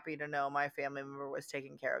so happy to know my family member was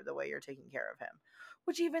taking care of the way you're taking care of him.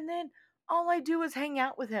 Which even then, all I do is hang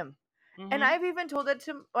out with him. And I've even told that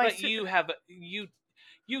to my But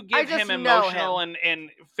you give him emotional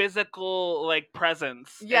and physical like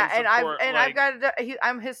presence. Yeah, and I've got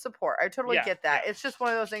I'm his support. I totally get that. It's just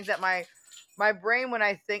one of those things that my brain, when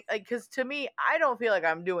I think, like, because to me, I don't feel like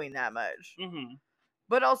I'm doing that much.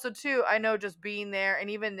 But also too, I know just being there, and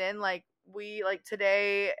even then, like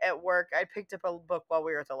today at work, I picked up a book while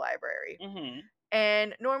we were at the library.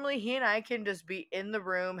 And normally he and I can just be in the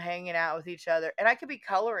room hanging out with each other, and I could be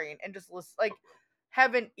coloring and just listen, like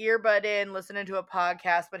have an earbud in, listening to a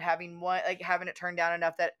podcast, but having it turned down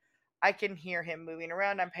enough that I can hear him moving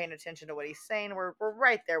around. I'm paying attention to what he's saying. We're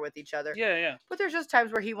right there with each other. Yeah. But there's just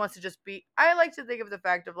times where he wants to just be. I like to think of the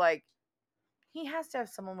fact of like he has to have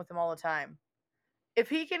someone with him all the time. If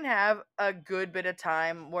he can have a good bit of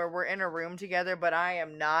time where we're in a room together, but I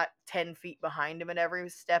am not 10 feet behind him and every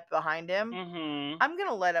step behind him, I'm going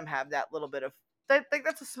to let him have that little bit of,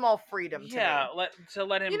 that's a small freedom to me.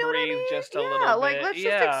 Let him breathe just a little bit. Like, let's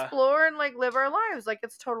just explore and, like, live our lives. Like,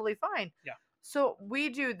 it's totally fine. Yeah. So we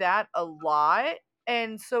do that a lot.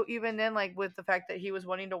 And so even then, like with the fact that he was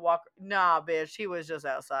wanting to walk, nah, bitch, he was just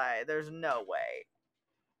outside. There's no way.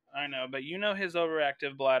 I know, but you know his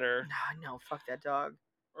overactive bladder. Nah, no, fuck that dog.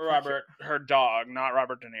 Robert, her dog, not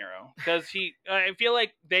Robert De Niro. Because I feel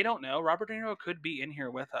like they don't know. Robert De Niro could be in here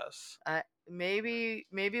with us. Maybe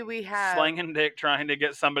we have slanging dick trying to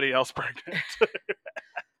get somebody else pregnant.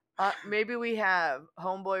 Maybe we have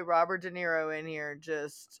homeboy Robert De Niro in here,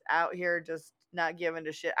 just out here, just not giving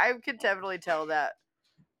a shit. I could definitely tell that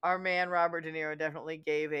our man Robert De Niro definitely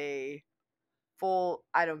gave a full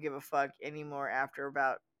I don't give a fuck anymore after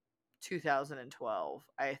about 2012,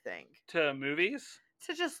 I think. To movies?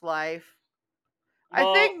 To just life.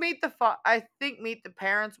 Well, I think Meet the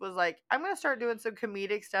Parents was like, I'm gonna start doing some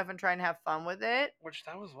comedic stuff and try and have fun with it. Which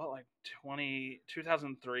that was what, like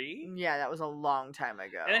 2003? Yeah, that was a long time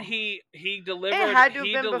ago. And then he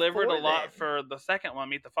delivered a lot for the second one,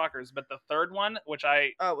 Meet the Fuckers, but the third one, which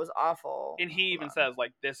it was awful. And he even says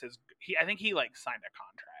like this is I think he like signed a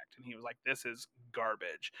contract and he was like this is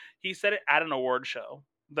garbage. He said it at an award show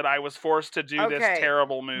that I was forced to do this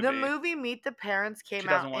terrible movie. The movie Meet the Parents came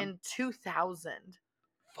out in 2000.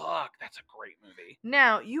 Fuck, that's a great movie.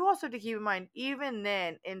 Now, you also have to keep in mind, even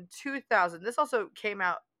then, in 2000, this also came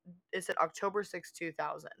out, it said October 6,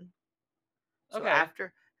 2000. So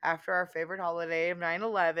after our favorite holiday of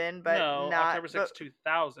 9/11, but no, not... October 6,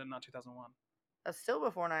 2000, not 2001. That's still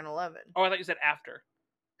before 9/11. Oh, I thought you said after.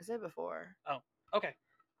 I said before. Oh, okay.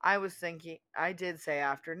 I was thinking, I did say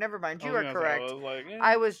after. Never mind, you are correct.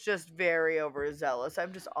 I was just very overzealous.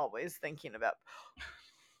 I'm just always thinking about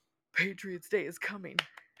Patriots Day is coming.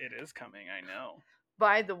 It is coming, I know.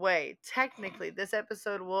 By the way, technically, this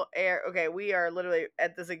episode will air... Okay, we are literally,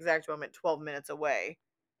 at this exact moment, 12 minutes away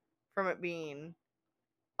from it being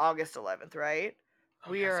August 11th, right?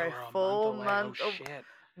 We are a full month... Oh, shit.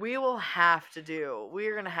 We are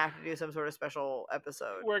going to have to do some sort of special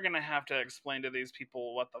episode. We're going to have to explain to these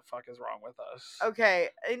people what the fuck is wrong with us. Okay,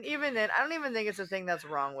 and even then, I don't even think it's a thing that's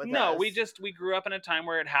wrong with us. No, we grew up in a time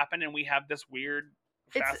where it happened and we have this weird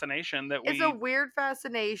fascination It's a weird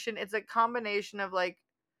fascination. It's a combination of like,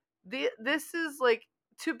 this is like,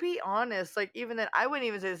 to be honest, like even then, I wouldn't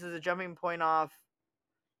even say this is a jumping point off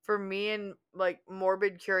for me and like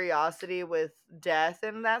morbid curiosity with death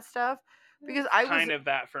and that stuff. Because I was kind of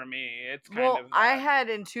that for me. It's kind of that. I had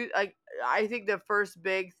I think the first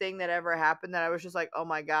big thing that ever happened that I was just like, oh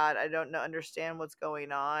my god, I don't understand what's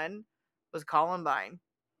going on, was Columbine.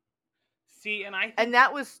 See, and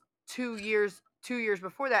that was 2 years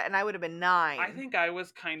before that, and I would have been 9. I think I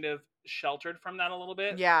was kind of sheltered from that a little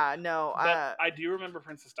bit. Yeah, no. But I do remember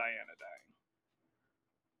Princess Diana dying.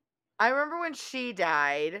 I remember when she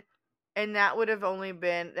died. And that would have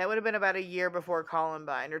been about a year before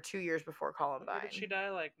Columbine, or 2 years before Columbine. When did she die?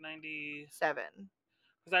 Like 97.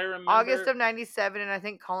 Because I remember August of 97, and I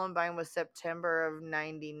think Columbine was September of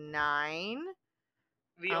 99.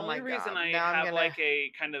 The only reason I have like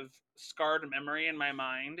a kind of scarred memory in my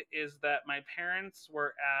mind is that my parents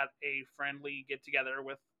were at a friendly get together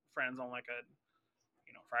with friends on like a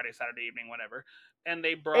Friday, Saturday evening, whatever. And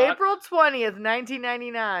they brought April 20th,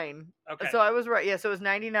 1999. Okay. So I was right. Yeah, so it was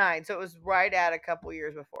 99. So it was right at a couple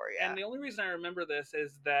years before, yeah. And the only reason I remember this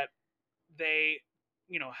is that they,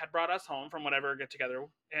 had brought us home from whatever get together,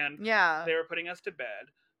 and they were putting us to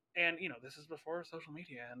bed. And, this is before social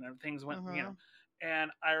media and things went,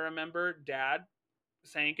 and I remember Dad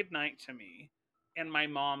saying goodnight to me and my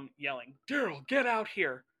mom yelling, "Daryl, get out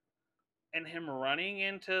here." And him running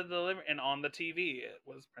into the living, and on the TV it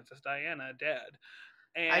was Princess Diana dead.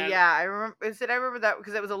 And I remember. I remember that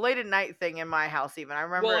because it was a late at night thing in my house. Even I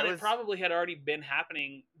remember it probably had already been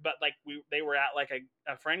happening, but like they were at like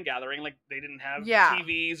a friend gathering, like they didn't have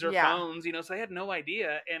TVs or phones, so they had no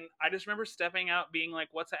idea. And I just remember stepping out, being like,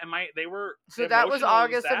 "What's that?" And they were so that was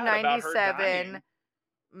August of 97.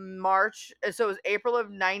 March, so it was April of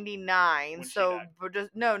 99. So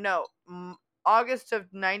just no. August of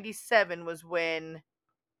 97 was when.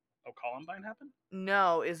 Oh, Columbine happened?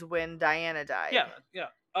 No, is when Diana died. Yeah.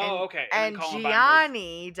 Oh, okay. And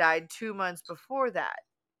Gianni died 2 months before that.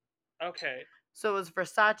 Okay. So it was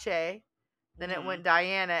Versace, then it went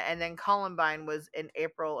Diana, and then Columbine was in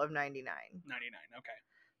April of 99. 99, okay.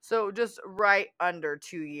 So just right under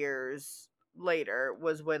 2 years later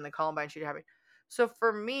was when the Columbine shooting happened. So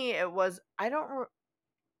for me, it was, I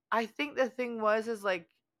think the thing is like,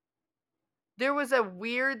 there was a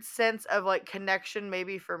weird sense of like connection,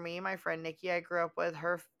 maybe for me. My friend Nikki, I grew up with,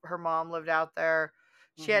 her mom lived out there.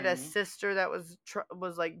 She had a sister that was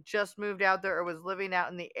like just moved out there, or was living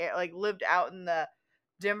out in the air, like lived out in the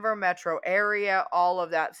Denver metro area, all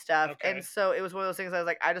of that stuff. Okay. And so it was one of those things I was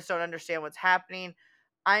like, I just don't understand what's happening.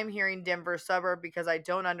 I'm hearing Denver suburb because I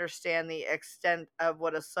don't understand the extent of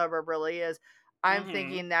what a suburb really is. I'm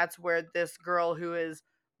thinking that's where this girl who has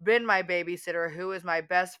been my babysitter, who is my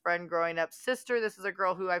best friend growing up, sister. This is a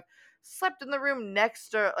girl who I've slept in the room next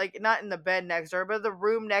to, like, not in the bed next to her, but the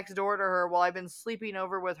room next door to her while I've been sleeping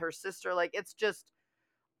over with her sister. Like, it's just,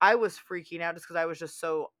 I was freaking out just because I was just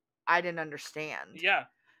so, I didn't understand. Yeah.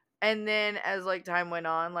 And then as like time went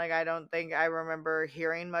on, like I don't think I remember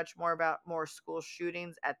hearing much more about more school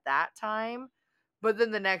shootings at that time. But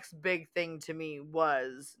then the next big thing to me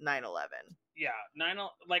was 9/11. Yeah,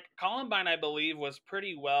 like Columbine, I believe, was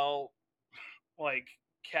pretty well like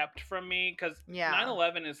kept from me because Yeah.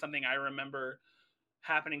 9/11 is something I remember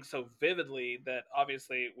happening so vividly that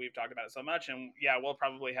obviously we've talked about it so much, and yeah, we'll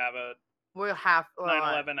probably have a We'll have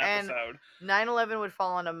 9/11 and episode. 9/11 would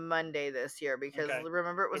fall on a Monday this year because Okay.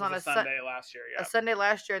 remember it was on a Sunday last year. Yeah, a Sunday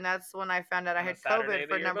last year, and that's when I found out I and a had Saturday COVID the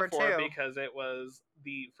for year number before 2. because it was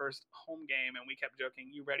the first home game, and we kept joking,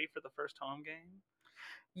 "You ready for the first home game?"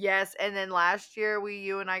 Yes, and then last year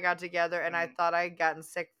you and I got together, and I thought I'd gotten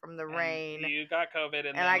sick from the And rain. you got COVID, and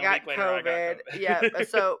And then I a got week later, I got COVID. COVID. Yeah.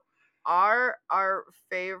 So our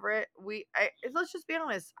favorite, let's just be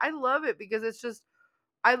honest. I love it because it's just,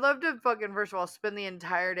 I love to fucking, first of all, spend the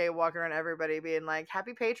entire day walking around everybody being like,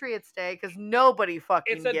 Happy Patriots Day, because nobody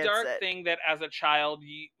fucking It's a gets dark it. thing that as a child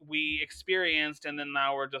we experienced, and then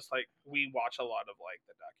now we're just like, we watch a lot of like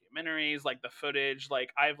the documentaries, like the footage.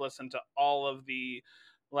 Like I've listened to all of the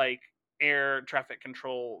like air traffic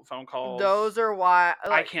control phone calls. Those are why, I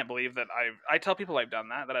like, can't believe that I tell people I've done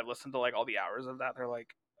that I've listened to like all the hours of that. They're like,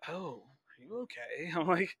 "Oh, are you okay?" I'm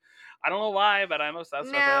like, I don't know why, but I'm obsessed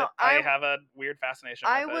with now it. I have a weird fascination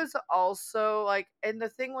I with it. was also like, and the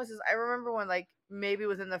thing was, is I remember when, like, maybe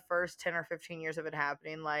within the first 10 or 15 years of it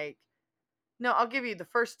happening, like, no, I'll give you the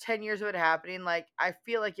first 10 years of it happening, like, I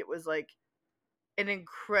feel like it was like an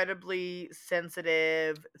incredibly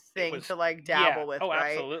sensitive thing to like dabble with, oh,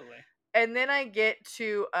 right? absolutely. And then I get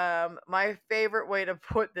to my favorite way to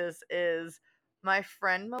put this is my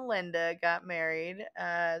friend Melinda got married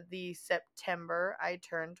the September I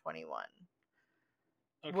turned 21.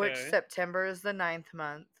 Okay. Which September is the 9th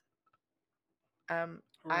month.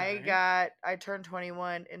 Right. I turned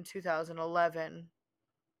 21 in 2011.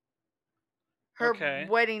 Her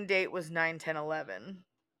wedding date was 9/10/11.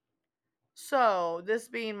 So, this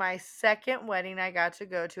being my second wedding I got to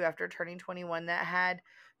go to after turning 21, that had,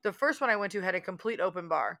 the first one I went to had a complete open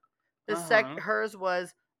bar. Hers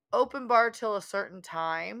was open bar till a certain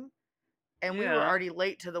time, and we were already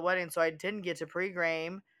late to the wedding, so I didn't get to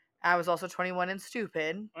pre-game. I was also 21 and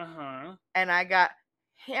stupid. And I got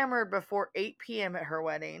hammered before 8 p.m. at her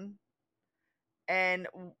wedding. And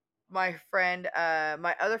my friend,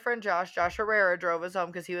 my other friend Josh Herrera, drove us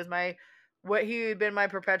home because he had been my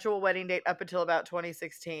perpetual wedding date up until about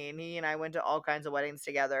 2016. He and I went to all kinds of weddings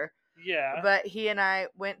together. Yeah. But he and I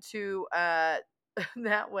went to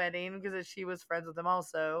that wedding because she was friends with him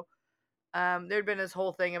also. There'd been this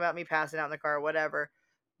whole thing about me passing out in the car or whatever.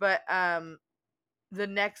 But the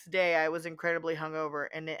next day I was incredibly hungover,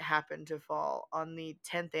 and it happened to fall on the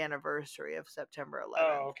 10th anniversary of September 11th.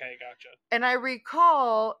 Oh, okay, gotcha. And I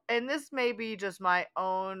recall, and this may be just my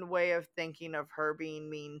own way of thinking of her being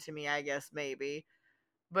mean to me, I guess, maybe.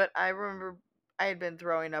 But I remember I had been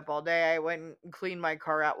throwing up all day. I went and cleaned my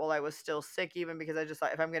car out while I was still sick, even because I just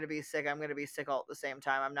thought, if I'm going to be sick, I'm going to be sick all at the same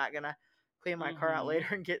time. I'm not going to clean my car out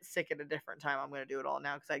later and get sick at a different time. I'm going to do it all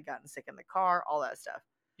now because I'd gotten sick in the car, all that stuff.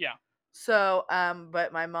 Yeah. So,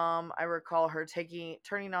 but my mom, I recall her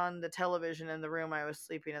turning on the television in the room I was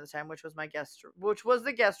sleeping at the time, which was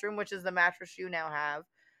the guest room, which is the mattress you now have.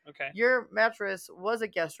 Okay. Your mattress was a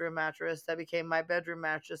guest room mattress that became my bedroom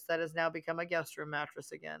mattress that has now become a guest room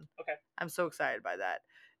mattress again. Okay. I'm so excited by that.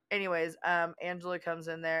 Anyways, Angela comes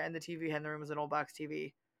in there, and the TV in the room is an old box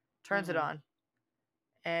TV. Turns it on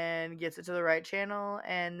and gets it to the right channel,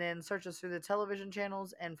 and then searches through the television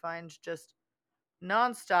channels and finds just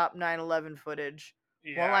nonstop 9/11 footage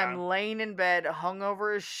while I'm laying in bed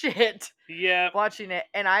hungover as shit watching it.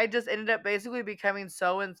 And I just ended up basically becoming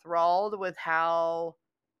so enthralled with how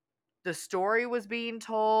the story was being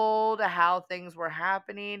told, how things were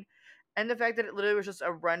happening, and the fact that it literally was just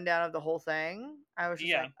a rundown of the whole thing. I was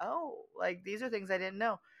just like, oh, like, these are things I didn't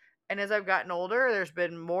know. And as I've gotten older, there's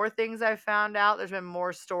been more things I've found out. There's been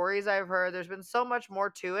more stories I've heard. There's been so much more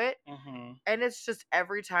to it. And it's just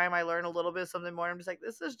every time I learn a little bit of something more, I'm just like,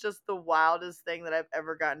 this is just the wildest thing that I've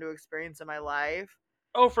ever gotten to experience in my life.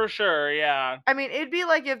 Oh, for sure, yeah. I mean, it'd be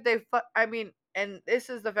like if and this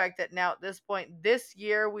is the fact that now at this point, this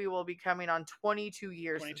year we will be coming on 22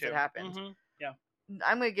 years since it happened. Mm-hmm. Yeah.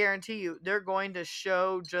 I'm going to guarantee you they're going to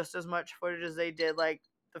show just as much footage as they did like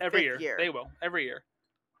the every fifth year. They will. Every year.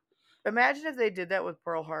 Imagine if they did that with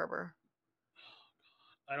Pearl Harbor.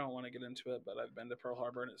 I don't want to get into it, but I've been to Pearl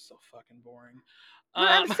Harbor and it's so fucking boring. But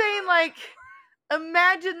I'm saying, like,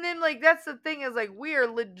 imagine them, like, that's the thing is, like, we are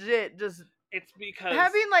legit just... It's because...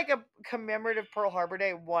 having, like, a commemorative Pearl Harbor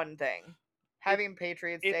Day, one thing. Having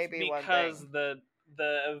Patriots Day be one thing. It's because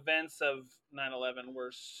the events of 9/11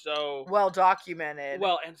 were so... well documented.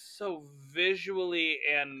 Well, and so visually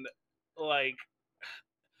and, like,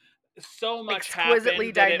 so much exquisitely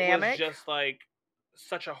happened dynamic. That it was just, like,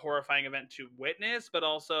 such a horrifying event to witness, but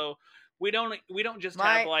also... We don't just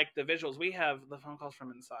have like the visuals. We have the phone calls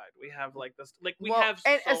from inside. We have like this, like we have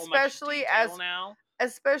so much detail now.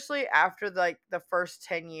 Especially after like the first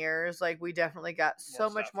 10 years, like we definitely got so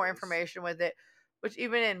much more information with it. Which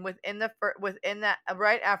even within that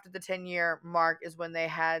right after the 10-year mark is when they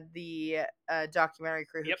had the documentary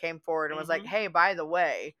crew who came forward and was like, "Hey, by the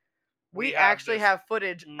way, we actually have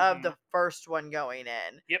footage of the first one going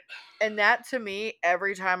in." Yep. And that to me,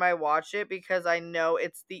 every time I watch it, because I know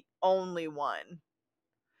it's the only one.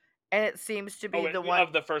 And it seems to be the one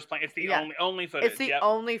of the first plane. It's the only footage. It's the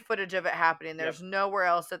only footage of it happening. There's nowhere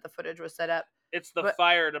else that the footage was set up. It's the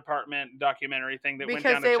fire department documentary thing that went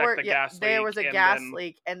down to check the gas leak. There was a gas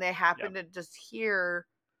leak, and they happened to just hear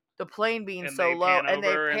the plane being so low, and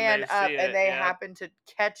they pan up, and they happen to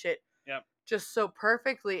catch it just so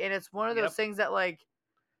perfectly. And it's one of those things that, like,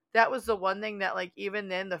 that was the one thing that, like, even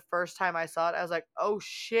then, the first time I saw it, I was like, oh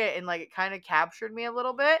shit, and like it kind of captured me a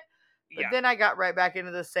little bit. But then I got right back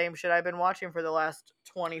into the same shit I've been watching for the last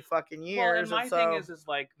 20 fucking years. Well, and my thing is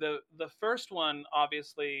like the first one,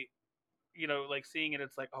 obviously, you know, like seeing it,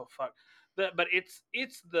 it's like, oh fuck. But it's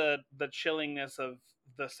the chillingness of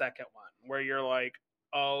the second one where you're like,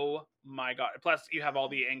 oh my god. Plus, you have all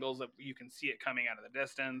the angles that you can see it coming out of the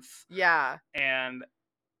distance. Yeah. And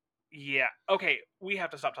yeah. Okay, we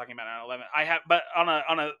have to stop talking about 9/11. But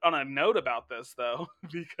on a note about this though,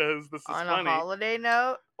 because this is on funny. A holiday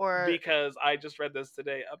note, or because I just read this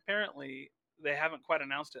today. Apparently, they haven't quite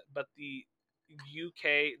announced it, but the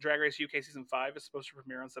UK Drag Race UK season 5 is supposed to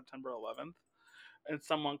premiere on September 11th. And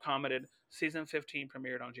someone commented, season 15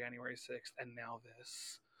 premiered on January 6th, and now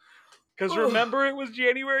this. Because remember, it was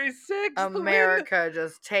January 6th. America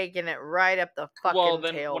just taking it right up the fucking tailpipe. Well,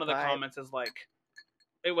 then one of the comments is like,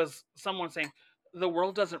 it was someone saying, the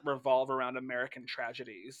world doesn't revolve around American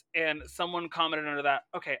tragedies. And someone commented under that,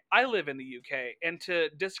 okay, I live in the UK, and to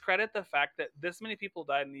discredit the fact that this many people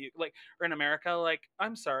died in the or in America, like,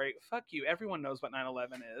 I'm sorry, fuck you. Everyone knows what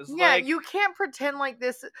 9/11 is. Yeah, like, you can't pretend like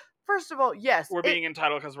this. First of all, yes, we're being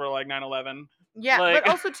entitled because we're like 9/11. Yeah, like,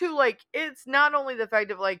 but also too, like, it's not only the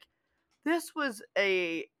fact of like this was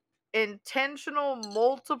a intentional,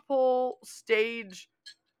 multiple stage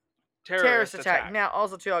terrorist attack. Now,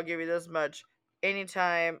 also too, I'll give you this much.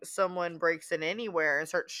 Anytime someone breaks in anywhere and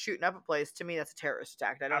starts shooting up a place, to me, that's a terrorist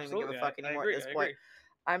attack. I don't even give a fuck anymore at this point.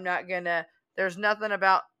 I'm not gonna... There's nothing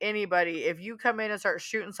about anybody. If you come in and start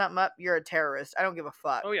shooting something up, you're a terrorist. I don't give a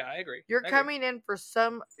fuck. Oh yeah, I agree. You're coming in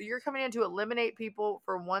to eliminate people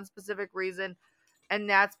for one specific reason, and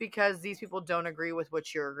that's because these people don't agree with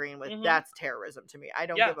what you're agreeing with. Mm-hmm. That's terrorism to me. I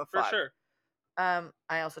don't give a fuck. For sure.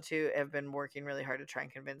 I also too have been working really hard to try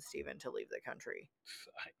and convince Steven to leave the country.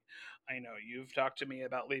 I know you've talked to me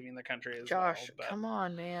about leaving the country as well. Josh, but... come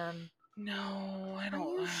on, man. No, I don't.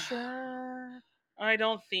 Are you sure? I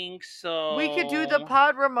don't think so. We could do the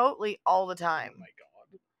pod remotely all the time. Oh my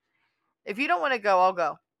god. If you don't want to go, I'll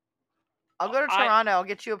go. I'll go to Toronto. I'll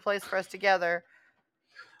get you a place for us together.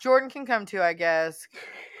 Jordan can come too, I guess.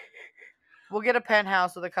 We'll get a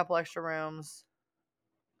penthouse with a couple extra rooms.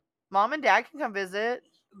 Mom and Dad can come visit.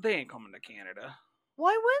 They ain't coming to Canada.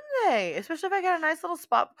 Why wouldn't they? Especially if I got a nice little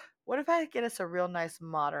spot. What if I get us a real nice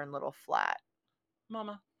modern little flat?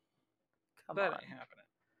 Mama. Come that on. Ain't happening.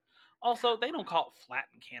 Also, they don't call it flat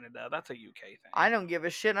in Canada. That's a UK thing. I don't give a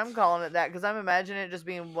shit. I'm calling it that because I'm imagining it just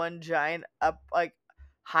being one giant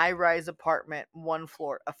high-rise apartment, one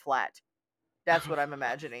floor, a flat. That's what I'm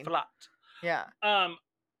imagining. Flat. Yeah.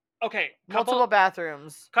 Okay. Multiple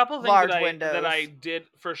bathrooms. Couple things large windows that I did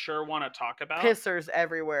for sure want to talk about. Pissers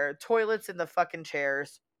everywhere. Toilets in the fucking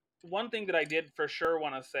chairs. One thing that I did for sure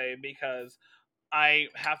want to say, because I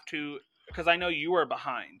have to, because I know you are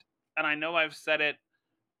behind, and I know I've said it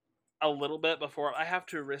a little bit before. I have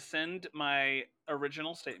to rescind my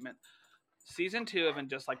original statement. Season 2 of And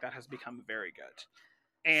Just Like That has become very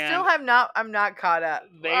good. And I'm not caught up.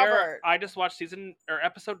 I just watched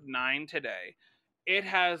episode 9 today. It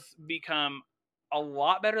has become a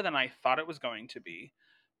lot better than I thought it was going to be,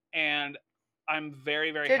 and I'm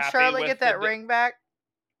very, very Did happy Charlotte with get that ring back?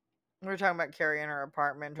 We were talking about Carrie in her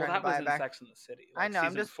apartment trying to buy it back. Sex in the City. I know.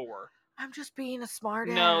 Season 4. I'm just being a smart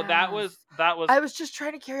ass. No, that was. I was just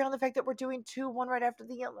trying to carry on the fact that we're doing 2, one right after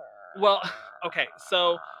the other. Well, okay,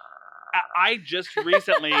 so I just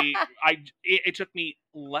recently, it took me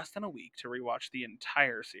less than a week to rewatch the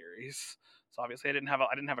entire series. So obviously I didn't have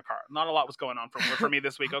a car. Not a lot was going on for me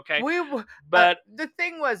this week. Okay, but the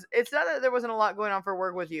thing was, it's not that there wasn't a lot going on for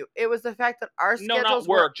work with you. It was the fact that our schedules not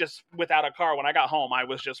work, just without a car. When I got home, I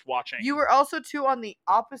was just watching. You were also too on the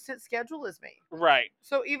opposite schedule as me, right?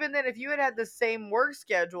 So even then, if you had the same work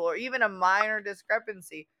schedule or even a minor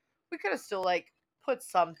discrepancy, we could have still put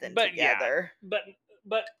something together. Yeah,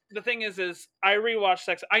 but the thing is I rewatched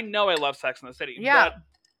Sex. I know I love Sex in the City. Yeah. But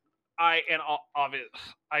I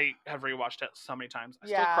have rewatched it so many times. I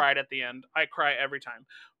still cried at the end. I cry every time.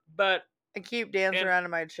 But I keep dancing around in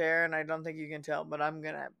my chair, and I don't think you can tell, but I'm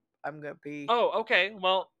gonna pee. Oh, okay.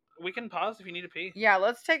 Well, we can pause if you need to pee. Yeah,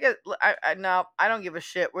 let's take a. No, I don't give a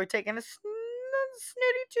shit. We're taking a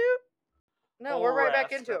snooty toot. No, we're right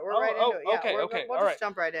back into it. We're right into it. Yeah, okay. We'll just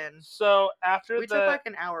jump right in. So after we took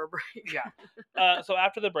an hour break. Yeah. So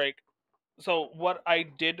after the break, so what I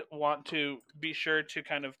did want to be sure to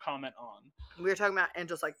kind of comment on. We were talking about And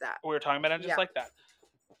Just Like That. We were talking about And Just Like That.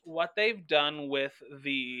 What they've done with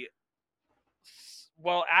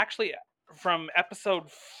actually from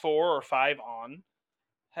episode 4 or 5 on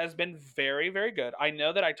has been very, very good. I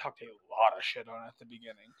know that I talked a lot of shit on it at the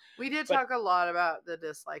beginning. We did talk a lot about the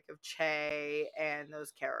dislike of Che and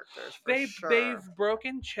those characters. They've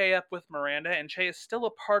broken Che up with Miranda, and Che is still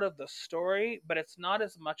a part of the story, but it's not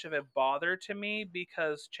as much of a bother to me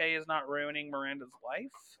because Che is not ruining Miranda's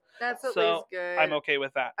life. That's at least good. I'm okay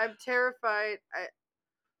with that. I'm terrified.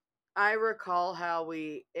 I recall how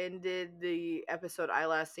we ended the episode I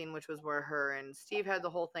last seen, which was where her and Steve had the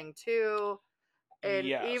whole thing too. And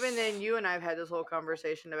even then, you and I have had this whole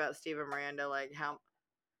conversation about Steve and Miranda, how.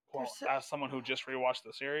 Well, as someone who just rewatched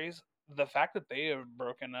the series, the fact that they have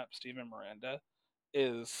broken up Steve and Miranda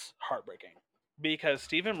is heartbreaking. Because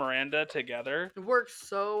Steve and Miranda together worked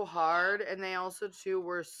so hard, and they also too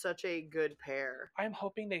were such a good pair. I'm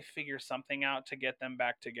hoping they figure something out to get them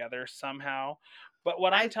back together somehow. But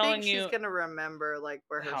what I'm telling you, she's gonna remember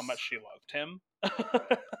how much she loved him.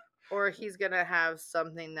 Or he's gonna have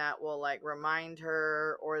something that will remind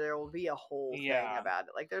her, or there will be a whole thing about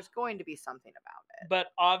it. There's going to be something about it. But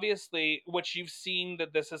obviously, what you've seen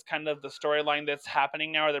that this is kind of the storyline that's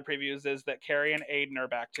happening now, or the previews, is that Carrie and Aiden are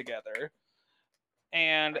back together.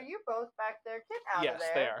 And are you both back there? Get out of there. Yes,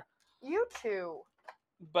 they are. You two.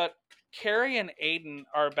 But Carrie and Aiden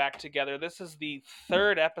are back together. This is the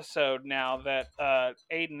 3rd episode now that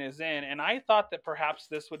Aiden is in, and I thought that perhaps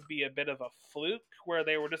this would be a bit of a fluke where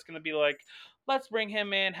they were just going to be like, let's bring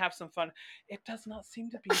him in, have some fun. It does not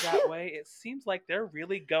seem to be that way. It seems like they're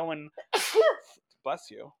really going...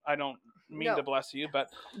 Bless you. I don't mean to bless you, but...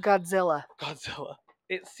 Godzilla.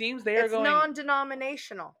 It seems they are going... It's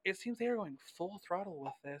non-denominational. It seems they are going full throttle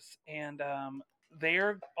with this, and...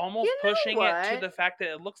 they're almost pushing it to the fact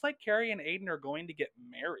that it looks like Carrie and Aiden are going to get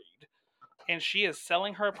married. And she is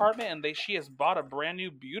selling her apartment, and she has bought a brand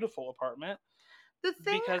new, beautiful apartment.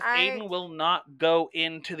 Because Aiden will not go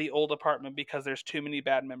into the old apartment because there's too many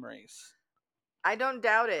bad memories. I don't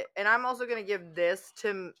doubt it. And I'm also going to give this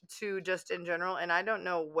to just in general, and I don't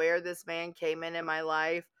know where this man came in my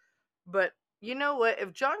life, but you know what?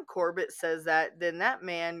 If John Corbett says that, then that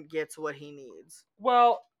man gets what he needs.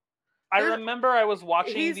 Well... I remember I was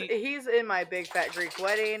watching He's in My Big Fat Greek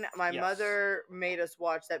Wedding. My mother made us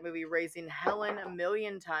watch that movie Raising Helen a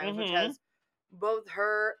million times, which has both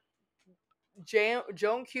her,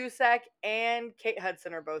 Joan Cusack, and Kate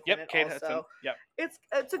Hudson are both in it Kate also. Hudson. Yep.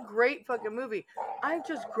 It's a great fucking movie. I've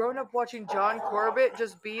just grown up watching John Corbett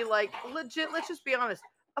just be legit, let's just be honest,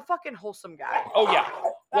 a fucking wholesome guy. Oh yeah.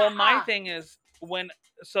 Well, my thing is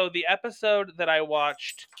the episode that I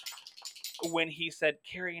watched when he said,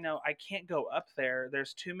 Carrie, I can't go up there.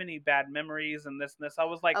 There's too many bad memories and this and this. I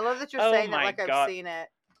was like, I love that you're saying that I've seen it.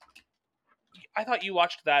 I thought you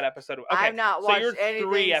watched that episode. Okay, I've not watched you're anything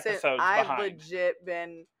 3 episodes behind. I've legit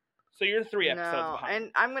been... So you're 3 episodes behind.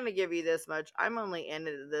 And I'm going to give you this much. I'm only in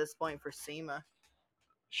it at this point for Seema.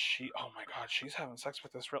 Oh my god, she's having sex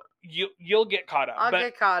with this you'll get caught up. I'll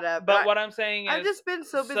get caught up. But what I'm saying is... I've just been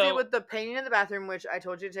so busy with the painting in the bathroom, which I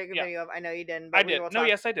told you to take a video of. I know you didn't. But I did. No,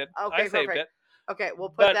 yes, I did. Okay, I saved it. Okay,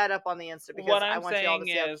 we'll put that up on the Insta because I want y'all to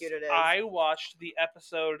see how cute it is. I watched the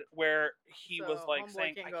episode where he was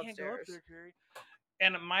saying, I can't go up there, Carrie.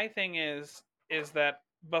 And my thing is that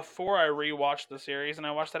before I rewatched the series and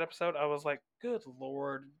I watched that episode, I was like, "Good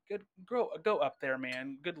lord, good go up there,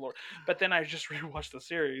 man, good lord." But then I just rewatched the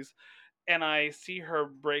series and I see her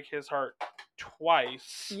break his heart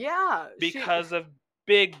twice. Yeah, because of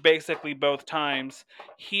Big. Basically, both times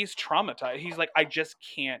he's traumatized. He's like, I just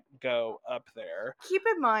can't go up there. Keep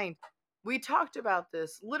in mind, we talked about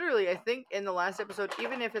this literally, I think, in the last episode,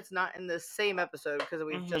 even if it's not in the same episode because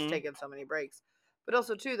we've just taken so many breaks. But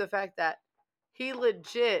also, too, the fact that he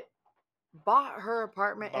legit bought her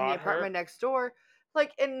apartment and the apartment next door.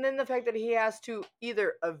 Like, and then the fact that he has to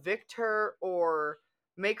either evict her or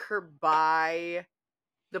make her buy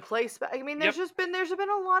the place. I mean, there's been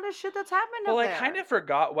a lot of shit that's happened Well, up I there. kind of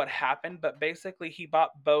forgot what happened, but basically he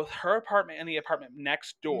bought both her apartment and the apartment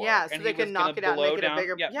next door. Yeah, so and they he can was knock gonna it out and blow make it a down,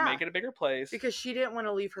 bigger make it a bigger place. because she didn't want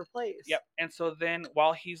to leave her place. Yep. And so then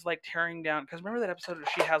while he's like tearing down, because remember that episode where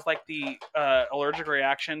she has like the allergic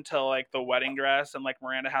reaction to like the wedding dress, and like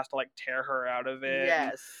Miranda has to like tear her out of it.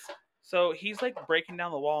 Yes. So he's like breaking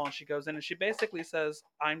down the wall, and she goes in and she basically says,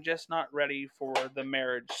 "I'm just not ready for the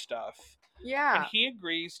marriage stuff." Yeah. And he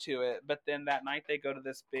agrees to it, but then that night they go to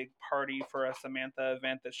this big party for a Samantha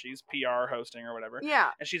event that she's PR hosting or whatever. Yeah.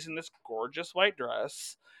 And she's in this gorgeous white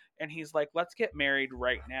dress. And he's like, "Let's get married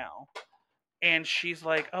right now." And she's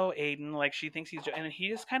like, "Oh, Aiden," like she thinks he's, and he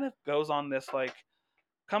just kind of goes on this like,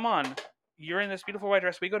 "Come on, you're in this beautiful white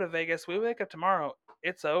dress. We go to Vegas. We wake up tomorrow.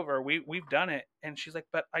 It's over. We've done it." And she's like,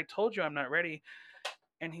 "But I told you I'm not ready."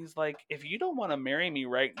 And he's like, "If you don't want to marry me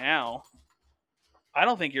right now, I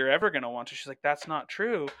don't think you're ever going to want to." She's like, "That's not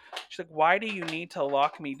true." She's like, "Why do you need to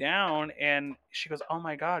lock me down?" And she goes, "Oh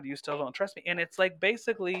my God, you still don't trust me." And it's like,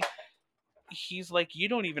 basically, he's like, "You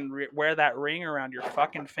don't even wear that ring around your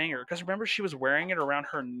fucking finger." Because remember, she was wearing it around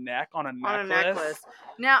her neck on a necklace.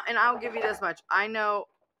 Now, and I'll give you this much. I know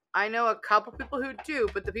a couple people who do,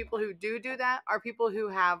 but the people who do that are people who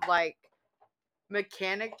have like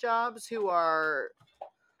mechanic jobs who are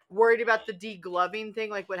worried about the degloving thing,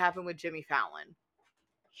 like what happened with Jimmy Fallon.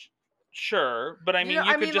 Sure, but I mean, you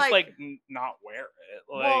could just like not wear it.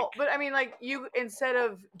 Like, well, but I mean, like you, instead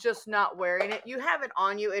of just not wearing it, you have it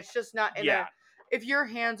on you. It's just not in a. If your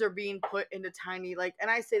hands are being put into tiny, like,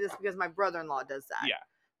 and I say this because my brother-in-law does that. Yeah.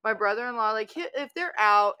 My brother-in-law, like, if they're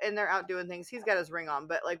out and they're out doing things, he's got his ring on.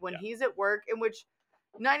 But like when he's at work, in which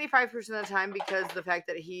 95% of the time, because the fact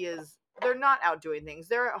that they're not out doing things.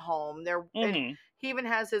 They're at home. And he even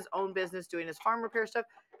has his own business doing his farm repair stuff.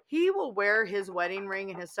 He will wear his wedding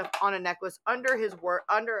ring and his stuff on a necklace under his work,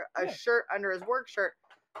 under a shirt, under his work shirt.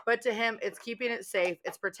 But to him, it's keeping it safe.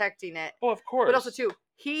 It's protecting it. Well, of course. But also too,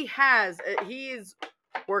 he's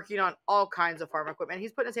working on all kinds of farm equipment.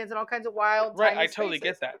 He's putting his hands in all kinds of wild. Right, I totally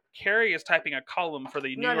get that. Carrie is typing a column for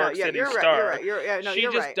the New York City you're Star. Right, you're right. She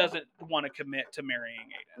just doesn't want to commit to marrying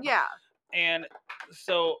Aiden. Yeah. And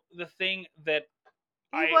so the thing that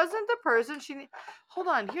he wasn't the person she. Hold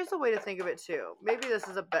on. Here's the way to think of it too. Maybe this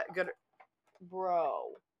is a good.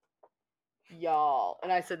 Bro. Y'all.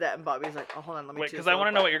 And I said that, and Bobby's like, "Oh, hold on, let me." Wait, because I want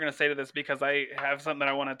to know what you're going to say to this, because I have something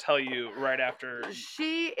I want to tell you right after.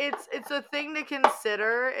 It's a thing to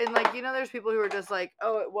consider, and like, you know, there's people who are just like,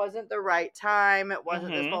 "Oh, it wasn't the right time. It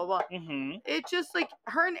wasn't this blah blah blah." It just like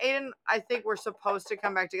her and Aiden, I think, were supposed to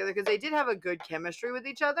come back together because they did have a good chemistry with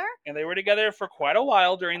each other, and they were together for quite a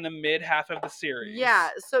while during the mid half of the series. Yeah,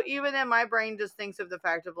 so even then, my brain just thinks of the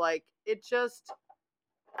fact of like it just.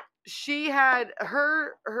 She had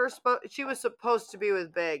she was supposed to be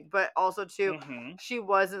with Big, but also too, she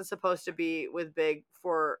wasn't supposed to be with Big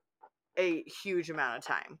for a huge amount of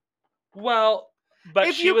time. Well,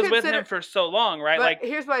 but she was with him for so long, right? But like,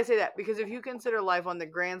 here's why I say that, because if you consider life on the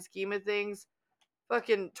grand scheme of things,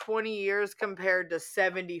 fucking 20 years compared to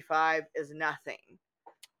 75 is nothing.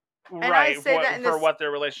 And right, I say that for what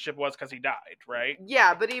their relationship was, because he died, right?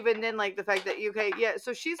 Yeah, but even then, like the fact that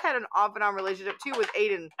so she's had an off and on relationship too with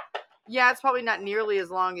Aiden. Yeah, it's probably not nearly as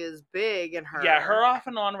long as Big and her. Yeah, her off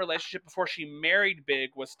and on relationship before she married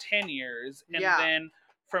Big was 10 years. And then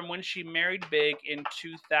from when she married Big in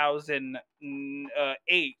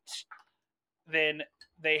 2008, then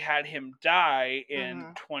they had him die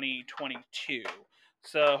in 2022.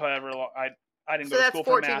 So, however long, I didn't go to school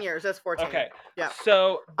for math. So that's 14 years. That's 14. Okay. Yeah.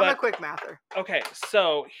 So, but I'm a quick mather. Okay,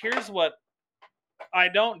 so here's what I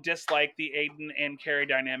don't dislike: the Aiden and Carrie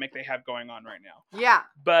dynamic they have going on right now. Yeah.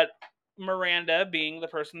 But Miranda, being the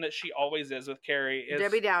person that she always is with Carrie,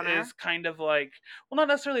 Debbie Downer. is kind of like, well, not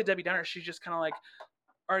necessarily Debbie Downer. She's just kind of like,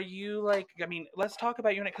 are you like, I mean, let's talk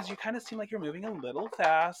about you, because you kind of seem like you're moving a little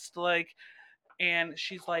fast. Like, and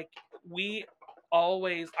she's like,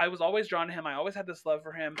 was always drawn to him. I always had this love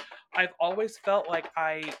for him. I've always felt like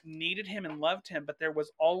I needed him and loved him, but there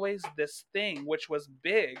was always this thing, which was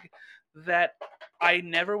Big, that I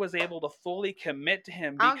never was able to fully commit to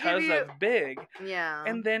him because of Big. Yeah.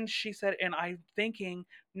 And then she said, and I'm thinking,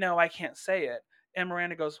 no, I can't say it. And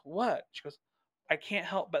Miranda goes, what? She goes, I can't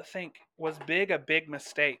help but think, was Big a big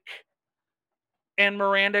mistake? And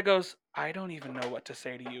Miranda goes, I don't even know what to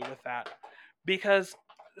say to you with that. Because,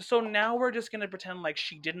 so now we're just going to pretend like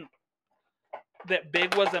that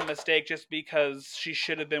Big was a mistake just because she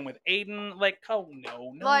should have been with Aiden. Like, oh,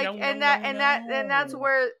 no. And that's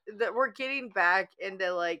where we're getting back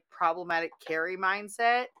into, like, problematic Carrie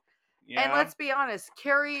mindset. Yeah. And let's be honest,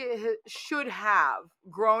 Carrie should have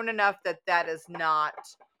grown enough that is not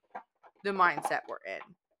the mindset we're in.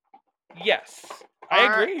 Yes, I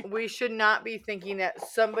agree. We should not be thinking that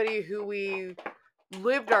somebody who we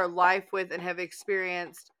lived our life with and have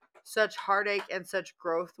experienced such heartache and such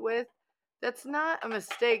growth with, that's not a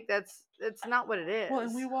mistake. That's not what it is. Well,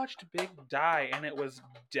 and we watched Big die, and it was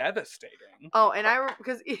devastating. Oh, and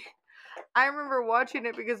because I remember watching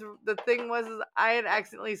it because the thing was is I had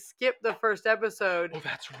accidentally skipped the first episode. Oh,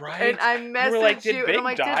 that's right. And I messaged you, and I'm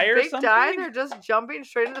like, did Big die? They're just jumping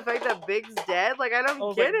straight into the fact that Big's dead? Like, I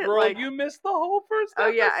don't get it. Girl, like, you missed the whole first episode.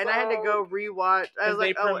 Oh, yeah, and I had to go rewatch. Because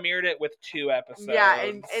they premiered it with 2 episodes. Yeah,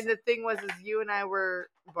 and the thing was is you and I were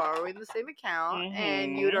borrowing the same account,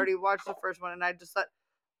 and you had already watched the first one, and I just thought,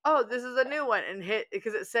 oh, this is a new one, and hit,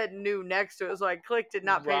 because it said new next to it, so I clicked it,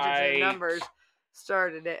 not paying attention to the numbers,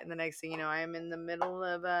 started it, and the next thing you know, I am in the middle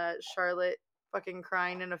of Charlotte fucking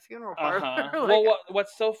crying in a funeral parlor. Well,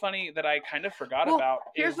 what's so funny that I kind of forgot about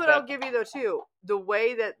here's what I'll give you though too. The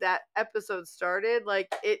way that episode started,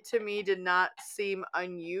 like, it to me did not seem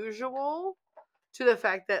unusual to the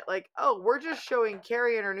fact that, like, oh, we're just showing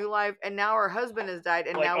Carrie in her new life, and now her husband has died,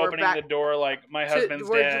 and like, now we're back opening the door, like, my husband's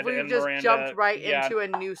dead, we've and just Miranda jumped right into a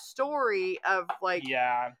new story of, like,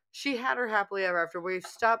 she had her happily ever after. We've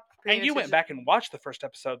stopped paying and you went back and watched the first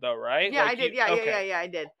episode though, right? Yeah, like, I did. Yeah, I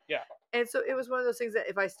did. Yeah. And so it was one of those things that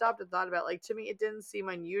if I stopped and thought about, like, to me, it didn't seem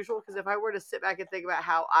unusual, because if I were to sit back and think about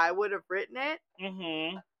how I would have written it,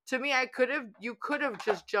 to me, you could have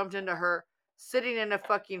just jumped into her sitting in a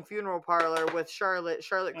fucking funeral parlor with Charlotte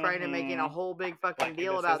crying and making a whole big fucking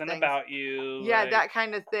deal about things. About you. Yeah, like, that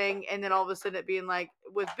kind of thing. And then all of a sudden it being like,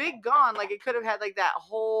 with Big gone, like, it could have had, like, that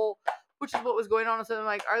whole, which is what was going on. So I'm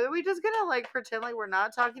like, are we just gonna, like, pretend like we're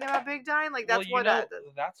not talking about Big dying? Like, that's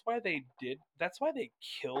that's why they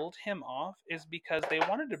killed him off, is because they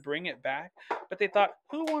wanted to bring it back, but they thought,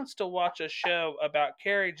 who wants to watch a show about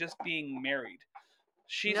Carrie just being married?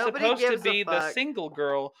 She's supposed to be the single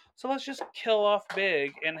girl, so let's just kill off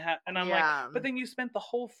Big and I'm like, but then you spent the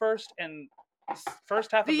whole first half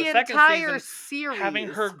of the second season having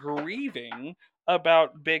her grieving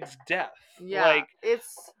about Big's death. Yeah, like,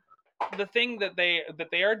 it's the thing that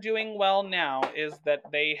they are doing well now is that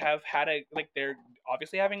they have had they're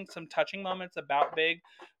obviously having some touching moments about Big,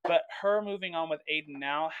 but her moving on with Aiden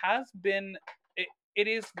now has been it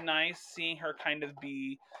is nice seeing her kind of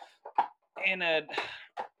be in a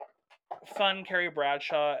fun Carrie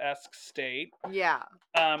Bradshaw-esque state. Yeah.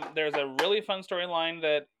 There's a really fun storyline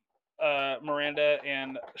that Miranda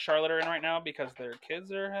and Charlotte are in right now because their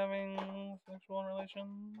kids are having sexual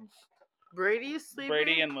relations. Brady is sleeping?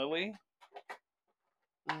 Brady and Lily.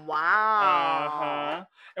 Wow.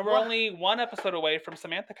 And we're only 1 episode away from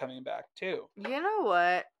Samantha coming back too. You know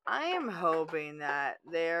what? I am hoping that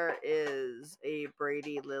there is a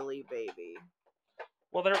Brady Lily baby.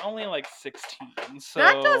 Well, they're only like 16, so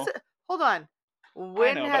that doesn't. Hold on.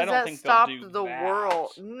 When has that stopped the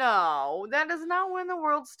world? No, that is not when the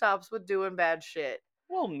world stops with doing bad shit.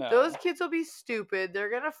 Well, no. Those kids will be stupid.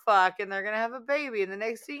 They're gonna fuck and they're gonna have a baby, and the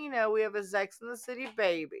next thing you know, we have a Sex and the City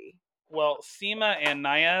baby. Well, Seema and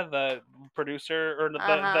Naya, the producer or the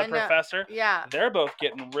professor, they're both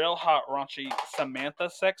getting real hot, raunchy Samantha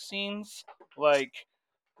sex scenes. Like,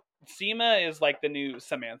 Seema is like the new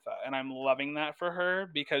Samantha, and I'm loving that for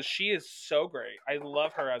her because she is so great. I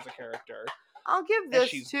love her as a character. I'll give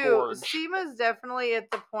this too. Seema's definitely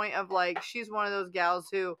at the point of, like, she's one of those gals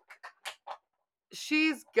who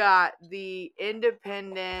she's got the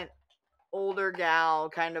independent older gal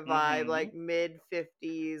kind of vibe, like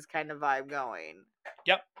mid-50s kind of vibe going.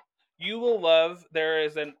 Yep. You will love, there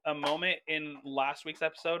is a moment in last week's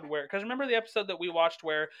episode where, because remember the episode that we watched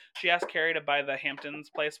where she asked Carrie to buy the Hamptons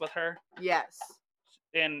place with her? Yes.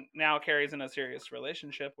 And now Carrie's in a serious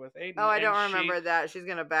relationship with Aiden. Oh, I don't remember that. She's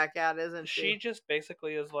going to back out, isn't she? She just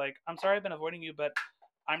basically is like, I'm sorry I've been avoiding you, but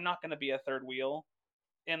I'm not going to be a third wheel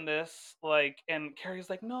in this. Like, and Carrie's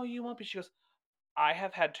like, no, you won't be. She goes, I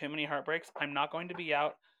have had too many heartbreaks. I'm not going to be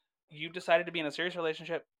out. You decided to be in a serious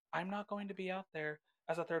relationship. I'm not going to be out there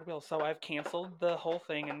as a third wheel. So I've canceled the whole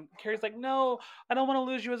thing. And Carrie's like, no, I don't want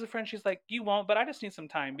to lose you as a friend. She's like, you won't, but I just need some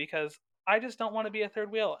time because I just don't want to be a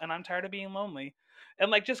third wheel and I'm tired of being lonely.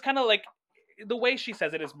 And like, just kind of like the way she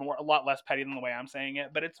says it is a lot less petty than the way I'm saying it,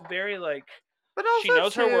 but it's very like, But she also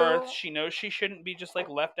knows her worth. too, She knows she shouldn't be just like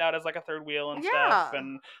left out as like a third wheel and stuff. yeah,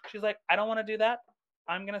 And she's like, I don't want to do that.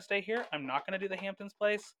 I'm gonna stay here. I'm not gonna do the Hamptons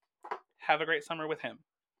place. Have a great summer with him,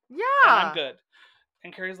 and I'm yeah, good.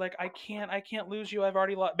 And Carrie's like, I can't lose you. I've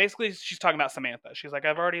already lost. Basically, she's talking about Samantha. She's like,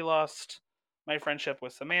 I've already lost my friendship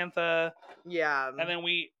with Samantha. yeah. And then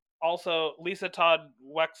we also Lisa Todd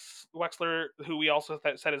Wexler, who we also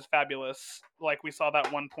said is fabulous. Like we saw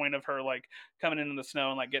that one point of her like coming in the snow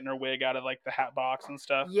and like getting her wig out of like the hat box and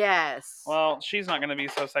stuff. Yes. Well, she's not going to be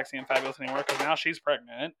so sexy and fabulous anymore because now she's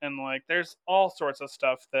pregnant, and like there's all sorts of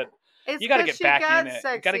stuff that It's you got to because get she back in got it. You got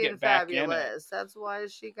to sexy and get back in it. fabulous. That's why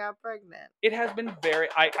she got pregnant. It has been very.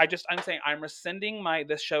 I'm saying I'm rescinding my.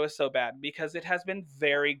 This show is so bad because it has been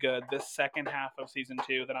very good. This second half of season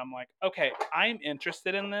 2 that I'm like, okay, I'm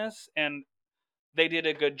interested in this, and they did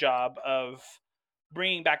a good job of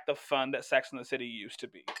bringing back the fun that Sex and the City used to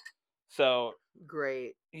be. So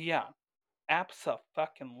great. Yeah,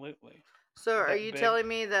 abso-fucking-lutely. So are you telling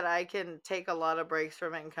me that I can take a lot of breaks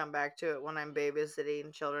from it and come back to it when I'm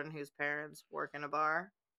babysitting children whose parents work in a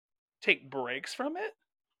bar? Take breaks from it?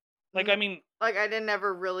 Like, I mean... Like, I didn't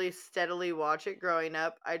ever really steadily watch it growing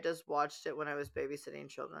up. I just watched it when I was babysitting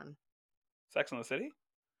children. Sex and the City?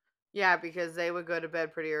 Yeah, because they would go to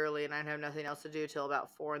bed pretty early and I'd have nothing else to do till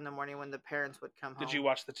about 4 in the morning when the parents would come home. Did you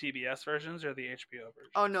watch the TBS versions or the HBO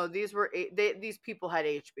versions? Oh, no, these people had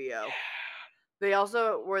HBO. They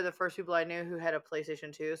also were the first people I knew who had a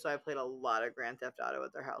PlayStation 2, so I played a lot of Grand Theft Auto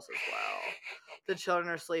at their house as well. The children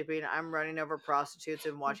are sleeping. I'm running over prostitutes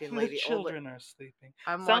and watching The children are sleeping.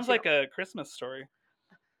 Sounds like a Christmas story.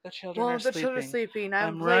 The children are sleeping. Children are sleeping.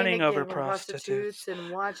 I'm running over prostitutes and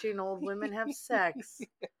watching old women have sex.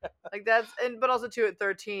 Yeah. Like that's but also too at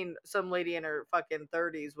 13, some lady in her fucking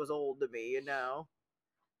 30s was old to me, you know.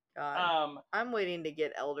 God. I'm waiting to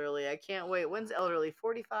get elderly. I can't wait. When's elderly?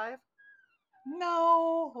 45?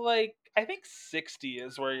 No, like I think 60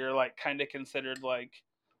 is where you're like kind of considered like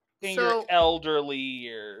in your elderly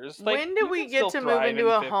years. Like, when do we get to move into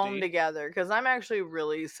a home together? Because I'm actually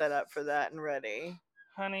really set up for that and ready.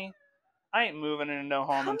 Honey, I ain't moving into no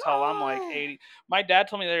home until I'm like 80. My dad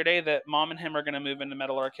told me the other day that Mom and him are going to move into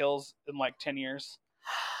Metal Arc Hills in like 10 years.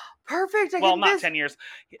 Perfect. Well, not 10 years.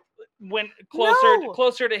 When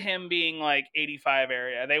closer to him being like 85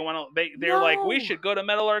 area, they're like, we should go to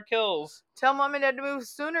Metal Arc Hills. Tell Mom and Dad to move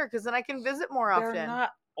sooner because then I can visit more often. They're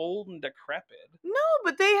not old and decrepit. No,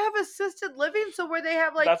 but they have assisted living, so where they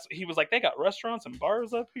have like he was like, they got restaurants and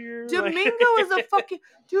bars up here. Domingo is a fucking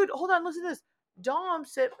dude. Hold on, listen to this. Dom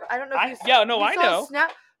said, I don't know if I know.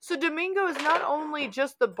 So Domingo is not only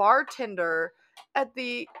just the bartender at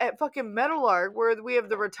fucking Metal Arc where we have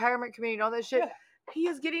the retirement community and all that shit. Yeah. He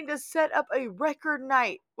is getting to set up a record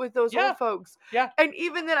night with those old folks. Yeah. And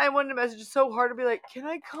even then I wanted to message so hard to be like, can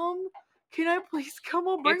I come? Can I please come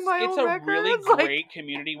and bring my own records? It's a really great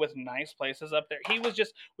community with nice places up there.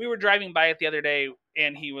 We were driving by it the other day,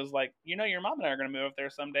 and he was like, your mom and I are going to move up there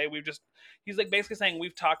someday. He's like basically saying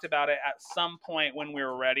we've talked about it at some point when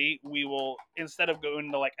we're ready. We will, instead of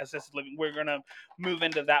going to like assisted living, we're going to move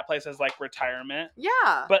into that place as like retirement.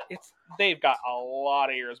 Yeah. But they've got a lot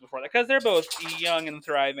of years before that because they're both young and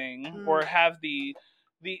thriving or have they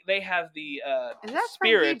have the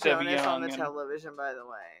spirit of young. On the television, by the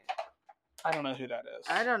way. I don't know who that is.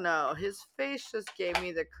 I don't know. His face just gave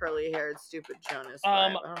me the curly-haired, stupid Jonas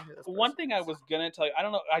vibe. One thing I was gonna tell you, I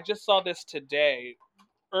don't know. I just saw this today,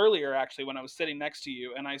 earlier actually, when I was sitting next to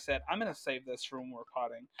you, and I said I'm gonna save this for when we're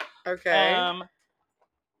potting. Okay.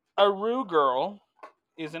 A Rue girl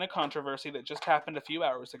is in a controversy that just happened a few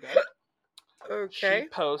hours ago. Okay. She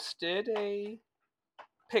posted a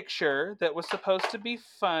picture that was supposed to be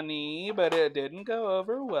funny, but it didn't go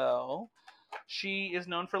over well. She is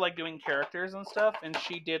known for like doing characters and stuff, and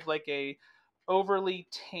she did like a overly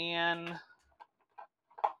tan,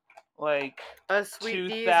 like a Sweet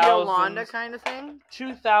D's Yolanda kind of thing.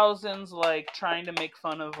 2000s, like trying to make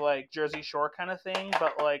fun of like Jersey Shore kind of thing,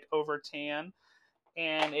 but like over tan,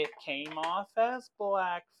 and it came off as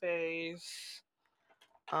blackface.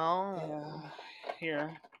 Oh. Yeah.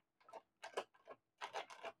 Here.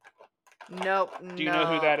 Nope. Do you know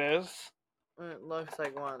who that is? It looks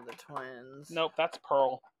like one of the twins. Nope, that's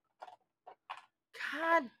Pearl.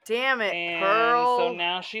 God damn it, And Pearl. so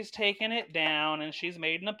now she's taken it down and she's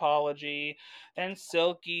made an apology. And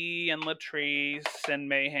Silky and Latrice and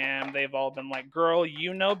Mayhem, they've all been like, girl,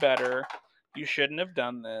 you know better. You shouldn't have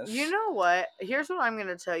done this. You know what? Here's what I'm going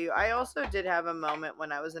to tell you. I also did have a moment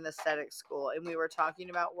when I was in aesthetic school and we were talking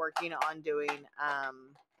about working on doing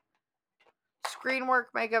screen work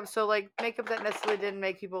makeup. So, like, makeup that necessarily didn't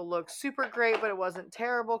make people look super great, but it wasn't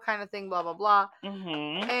terrible kind of thing, blah, blah, blah.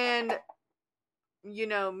 Mm-hmm. And, you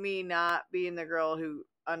know, me not being the girl who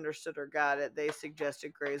understood or got it, they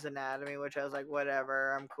suggested Grey's Anatomy, which I was like,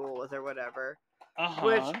 whatever, I'm cool with or whatever.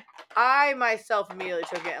 Which I myself immediately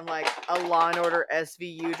took it in like a Law and Order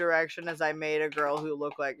SVU direction, as I made a girl who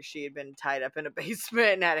looked like she had been tied up in a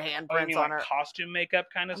basement and had handprints on her. Costume makeup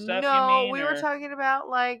kind of stuff? No, we were talking about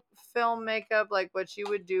like film makeup, like what you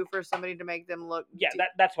would do for somebody to make them look. Yeah,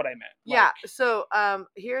 that's what I meant. Yeah. So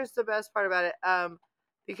here's the best part about it.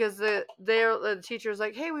 Because the teacher's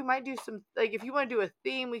like, hey, we might do some, like, if you want to do a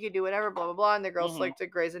theme, we could do whatever, blah blah blah. And the girl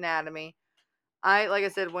selected Grey's Anatomy. Like I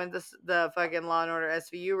said, went the fucking Law and Order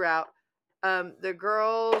SVU route. The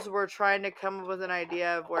girls were trying to come up with an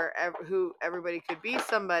idea of who everybody could be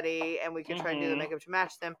somebody, and we could try and do the makeup to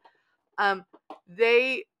match them.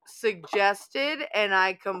 They suggested, and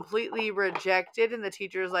I completely rejected, and the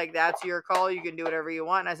teacher's like, that's your call, you can do whatever you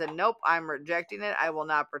want. And I said, nope, I'm rejecting it. I will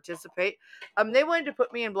not participate. They wanted to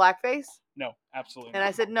put me in blackface. No, absolutely not. And not.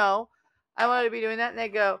 I said, no, I wanted to be doing that. And they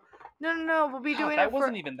go, no, we'll be doing it. That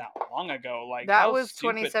wasn't even that long ago. Like, that was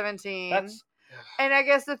 2017. And I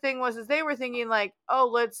guess the thing was, is they were thinking like, oh,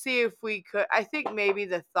 let's see if we could. I think maybe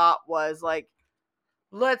the thought was like,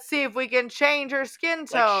 let's see if we can change her skin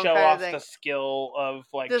tone, like show kind off of thing. The skill of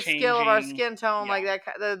like the changing, skill of our skin tone, like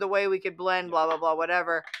that, the way we could blend, blah blah blah,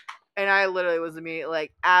 whatever. And I literally was immediately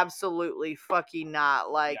like, absolutely fucking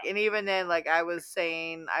not. Like, and even then, like I was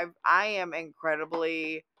saying, I am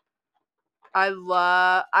incredibly. I'm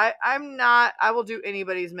not, I will do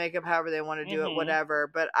anybody's makeup however they want to do it,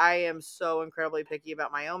 whatever, but I am so incredibly picky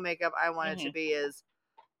about my own makeup. I want it to be as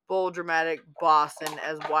bold, dramatic, boss, and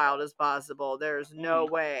as wild as possible. There's no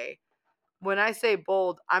way. When I say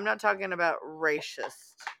bold, I'm not talking about racist.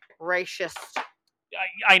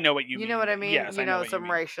 I know what you mean. You know what I mean? Yes, you I know know some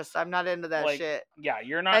racist. I'm not into that like, shit. Yeah,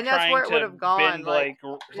 you're not and that's trying where it would to have gone, bend like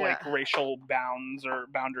racial bounds or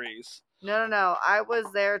boundaries. No. I was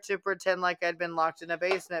there to pretend like I'd been locked in a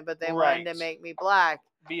basement, but they wanted to make me black.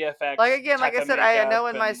 VFX. Like, again, like I said, I know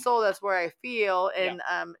in my soul that's where I feel. And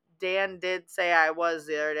Dan did say I was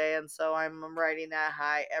the other day, and so I'm riding that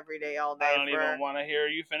high every day, all day. I don't even want to hear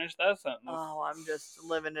you finish that sentence. Oh, I'm just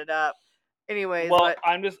living it up. Anyways, well,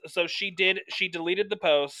 so she deleted the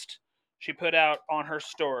post she put out on her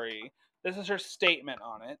story. This is her statement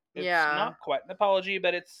on it. It's not quite an apology,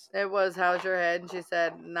 but it was, how's your head? And she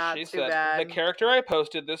said, not too bad. The character I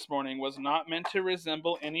posted this morning was not meant to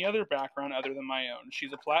resemble any other background other than my own.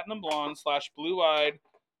 She's a platinum blonde / blue-eyed,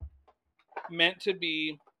 meant to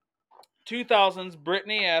be 2000s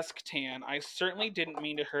Britney-esque tan. I certainly didn't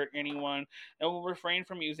mean to hurt anyone and will refrain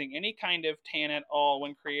from using any kind of tan at all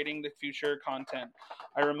when creating the future content.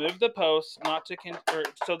 I removed the post not to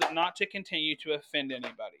continue to offend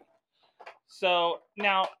anybody. So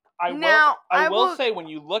now I will say, when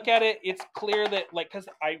you look at it, it's clear that, like, because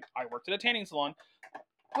I worked at a tanning salon.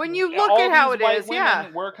 When you look at how it is,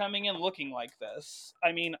 women were coming in looking like this.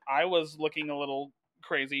 I mean, I was looking a little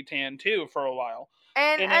crazy tan too for a while.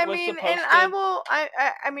 And I mean,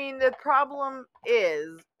 I mean, the problem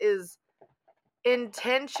is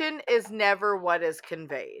intention is never what is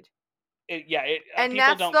conveyed. And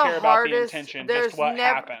people don't care about the intention, just what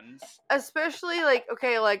happens. Especially, like,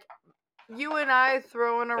 okay, like, you and I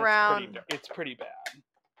throwing around. It's pretty bad.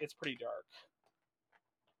 It's pretty dark.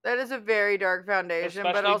 That is a very dark foundation,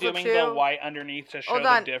 especially but also doing the white underneath to show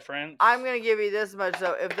the difference. I'm gonna give you this much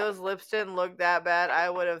though: if those lips didn't look that bad, I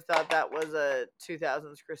would have thought that was a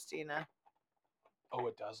 2000s Christina. Oh,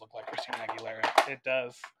 it does look like Christina Aguilera. It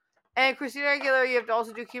does. And Christina Aguilera, you have to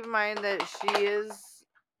also keep in mind that she is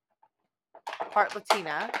part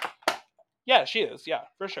Latina. Yeah, she is. Yeah,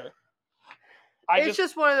 for sure. It's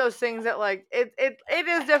just one of those things that, like, it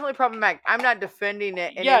is definitely problematic. I'm not defending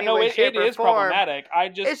it in any way, shape, or form. It is problematic.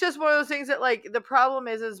 It's just one of those things that, like, the problem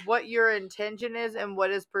is what your intention is and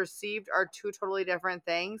what is perceived are two totally different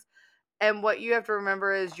things. And what you have to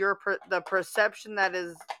remember is the perception that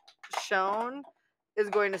is shown is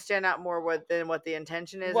going to stand out more than what the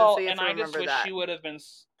intention is. Well, and so you have to remember I just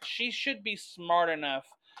wish she should be smart enough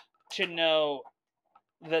to know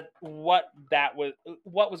that what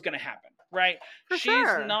was going to happen. Right? She's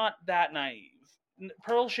not that naive.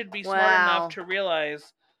 Pearl should be smart enough to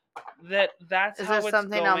realize that that's how it's going. Is there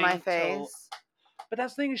something on my face? But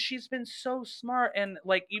that's the thing is she's been so smart, and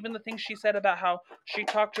like even the things she said about how she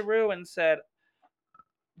talked to Rue and said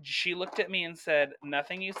she looked at me and said,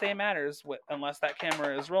 "Nothing you say matters unless that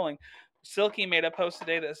camera is rolling." Silky made a post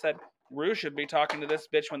today that said Rue should be talking to this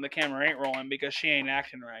bitch when the camera ain't rolling because she ain't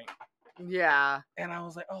acting right. Yeah. And I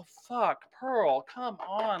was like, oh fuck, Pearl, come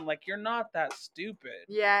on, like you're not that stupid.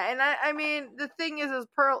 Yeah, and I mean the thing is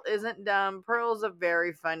Pearl isn't dumb. Pearl's a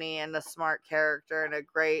very funny and a smart character and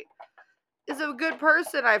is a good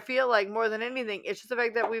person, I feel like, more than anything. It's just the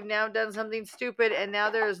fact that we've now done something stupid and now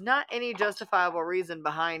there's not any justifiable reason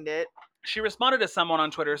behind it. She responded to someone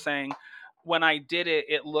on Twitter saying, when I did it,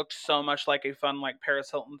 it looked so much like a fun like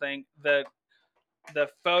Paris Hilton thing. The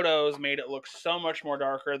photos made it look so much more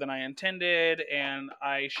darker than I intended, and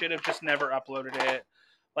I should have just never uploaded it.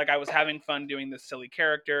 Like I was having fun doing this silly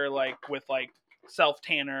character, like with like self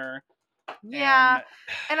tanner. Yeah,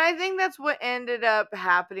 and I think that's what ended up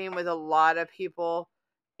happening with a lot of people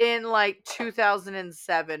in like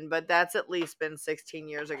 2007, but that's at least been 16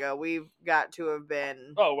 years ago. We've got to have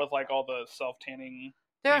been. Oh, with like all the self tanning.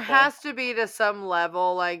 There has to be to some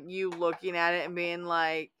level, like you looking at it and being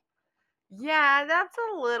like, yeah, that's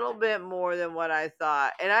a little bit more than what I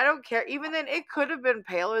thought. And I don't care. Even then, it could have been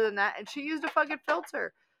paler than that, and she used a fucking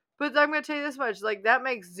filter. But I'm going to tell you this much, like, that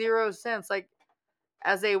makes zero sense. Like,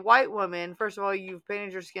 as a white woman, first of all, you've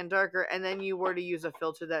painted your skin darker, and then you were to use a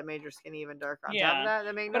filter that made your skin even darker. On top of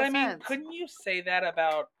that made no sense. But I mean, couldn't you say that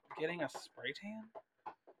about getting a spray tan?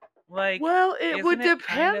 Like, well, it would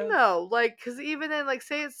depend though. Like, because even then, like,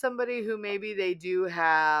 say it's somebody who maybe they do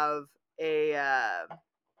have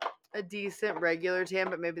a decent regular tan,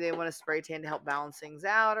 but maybe they want a spray tan to help balance things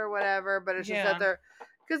out or whatever. But it's just that they're,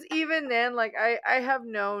 because even then, like, I have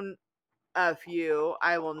known a few.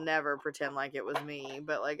 I will never pretend like it was me,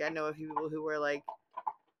 but like I know a few people who were like,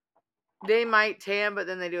 they might tan, but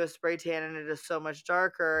then they do a spray tan and it is so much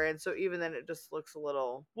darker, and so even then it just looks a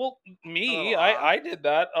little. Well, me, I did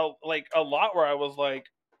that like a lot where I was like,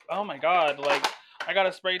 oh my god, like I got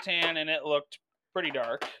a spray tan and it looked pretty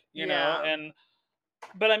dark, you know, and.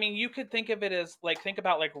 But I mean, you could think of it as like think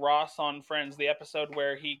about like Ross on Friends, the episode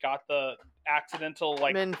where he got the accidental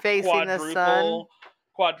like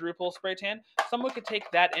quadruple spray tan. Someone could take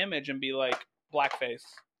that image and be like blackface.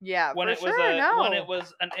 Yeah, when for it was sure, when it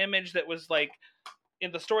was an image that was like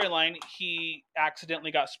in the storyline, he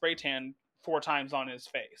accidentally got spray tan 4 times on his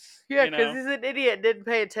face. Yeah, because he's an idiot, didn't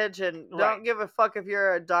pay attention. Right. Don't give a fuck if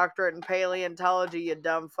you're a doctorate in paleontology, you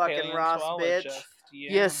dumb fucking Ross bitch.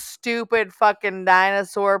 Yeah. You stupid fucking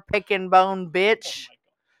dinosaur picking bone bitch. Oh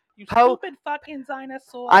you stupid fucking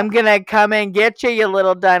dinosaur. I'm gonna come and get you, you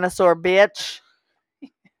little dinosaur bitch.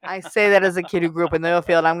 I say that as a kid who grew up in the oil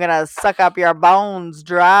field. I'm gonna suck up your bones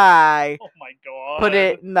dry. Oh my god. Put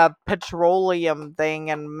it in the petroleum thing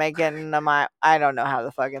and make it into my. I don't know how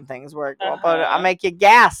the fucking things work. But I'll make you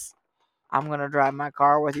gas. I'm gonna drive my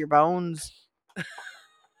car with your bones.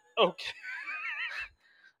 Okay.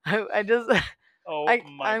 I just. Oh my God.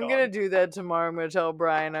 I'm gonna do that tomorrow. I'm gonna tell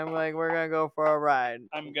Brian. I'm like, we're gonna go for a ride.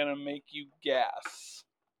 I'm gonna make you gas.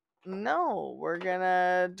 No, we're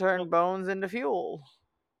gonna turn bones into fuel.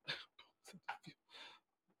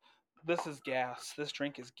 This is gas. This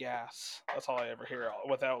drink is gas. That's all I ever hear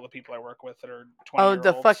without the people I work with that are 20-year-olds.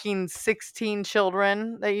 Oh, the fucking 16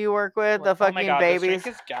 children that you work with, the fucking babies. This drink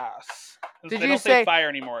is gas. Did they you don't say fire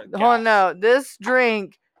anymore? Oh no, this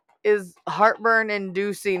drink is heartburn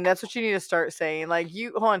inducing. That's what you need to start saying. Like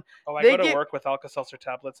you, hold on. Oh, I go to work with Alka-Seltzer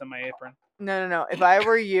tablets in my apron. No. If I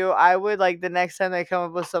were you, I would like the next time they come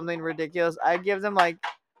up with something ridiculous, I'd give them like,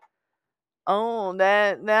 oh,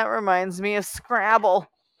 that reminds me of Scrabble.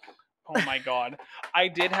 Oh my God. I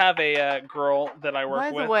did have a girl that I work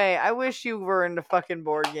with. By the way, I wish you were into fucking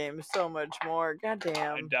board games so much more.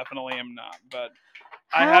 Goddamn. I definitely am not, but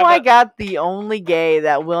I got the only gay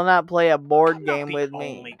that will not play a board game with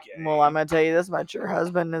me. Well, I'm gonna tell you this much: your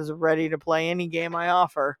husband is ready to play any game I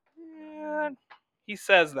offer. Yeah, he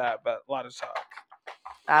says that, but a lot of talk.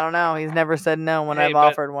 I don't know. He's never said no when I've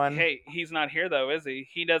offered one. Hey, he's not here though, is he?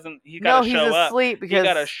 He doesn't. He got to show up. No, he's asleep because he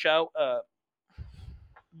got to show up.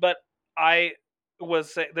 But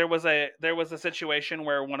there was a situation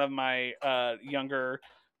where one of my younger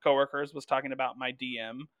coworkers was talking about my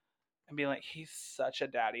DM and being like, he's such a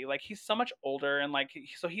daddy. Like he's so much older and like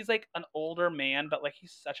so he's like an older man, but like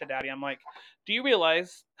he's such a daddy. I'm like, do you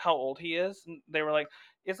realize how old he is? And they were like,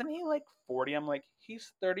 isn't he like 40? I'm like,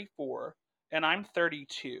 he's 34 and I'm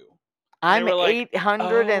 32. I'm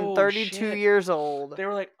 832 years old. They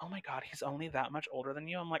were like, oh my God, he's only that much older than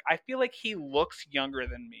you? I'm like, I feel like he looks younger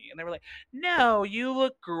than me. And they were like, no, you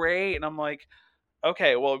look great. And I'm like,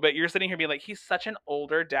 okay, well, but you're sitting here being like, he's such an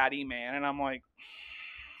older daddy man. And I'm like,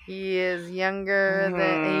 He is younger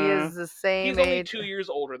than he is the same age. He's only 2 years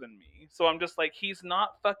older than me, so I'm just like, he's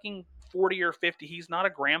not fucking 40 or 50. He's not a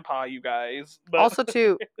grandpa, you guys. But also,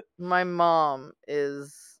 too, my mom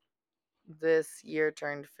is this year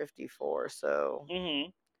turned 54, so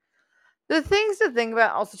the things to think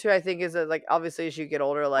about also too, I think, is that like obviously as you get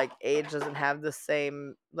older, like age doesn't have the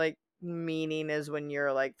same like meaning as when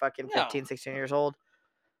you're like fucking 15, 16 years old.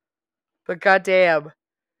 But goddamn,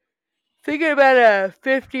 thinking about a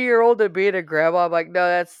 50-year-old and being a grandma, I'm like,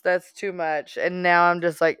 no, that's too much. And now I'm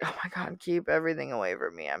just like, oh my god, keep everything away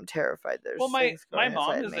from me. I'm terrified. There's things my going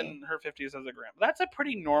mom inside is me. in her 50s as a grandma. That's a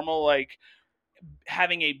pretty normal, like,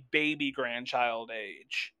 having a baby grandchild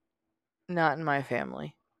age. Not in my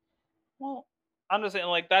family. Well, I'm just saying,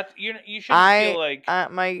 like, that you shouldn't feel like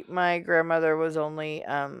my grandmother was only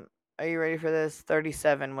are you ready for this?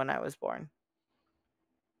 37 when I was born.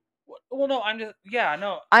 Well, no, I'm just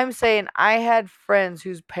no. I'm saying I had friends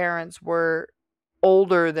whose parents were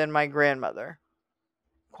older than my grandmother.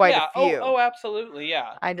 Quite a few. Oh, absolutely,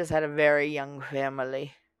 yeah. I just had a very young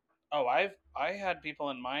family. Oh, I had people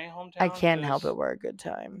in my hometown. I can't help it. We're a good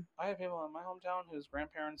time. I had people in my hometown whose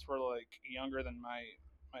grandparents were like younger than my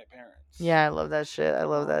parents. Yeah, I love that shit. I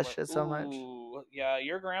love that shit so much. Yeah,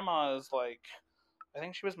 your grandma is like, I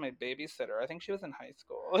think she was my babysitter. I think she was in high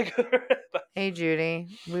school. Like, hey Judy,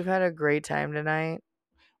 we've had a great time tonight.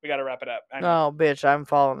 We gotta wrap it up. I know. Oh, bitch, I'm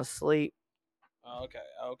falling asleep. Okay.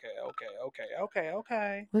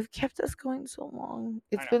 We've kept this going so long.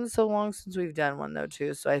 It's been so long since we've done one though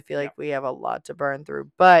too, so I feel like we have a lot to burn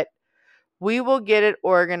through. But we will get it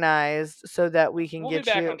organized so that we can We'll get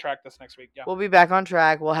be back you on track this next week. Yeah. We'll be back on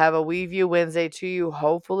track. We'll have a We View Wednesday to you.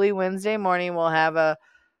 Hopefully Wednesday morning we'll have a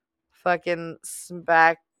fucking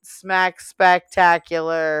smacking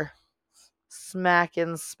spectacular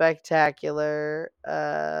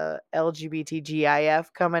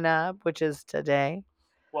LGBTGIF coming up, which is today.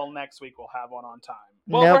 Well, next week we'll have one on time.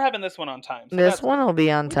 Well, we're having this one on time. So this one will be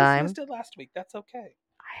on time. We dismissed it last week. That's okay.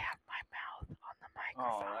 I have my mouth on the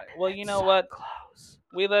microphone. All right. Well, you know what? Close.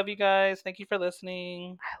 We love you guys. Thank you for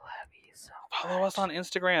listening. I love you so much. Follow us on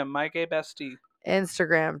Instagram, My Gay Bestie.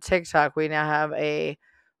 Instagram, TikTok. We now have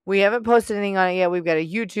we haven't posted anything on it yet. We've got a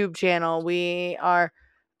YouTube channel. We are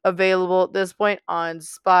available at this point on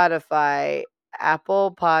Spotify,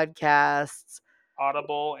 Apple Podcasts,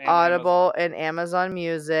 Audible, and Amazon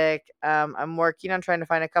Music. I'm working on trying to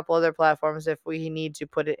find a couple other platforms if we need to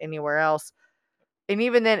put it anywhere else. And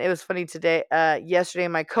even then, it was funny today. Yesterday,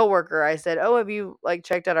 my coworker, I said, "Oh, have you like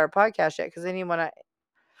checked out our podcast yet?" Because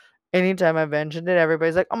anytime I mentioned it,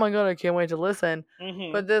 everybody's like, "Oh my god, I can't wait to listen."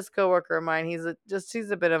 But this coworker of mine, he's a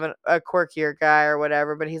bit of a quirkier guy or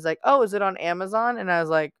whatever. But he's like, "Oh, is it on Amazon?" And I was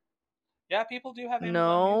like, yeah, people do have Amazon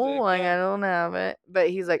no, Music. like I don't have it.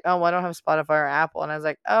 But he's like, "Oh, well, I don't have Spotify or Apple." And I was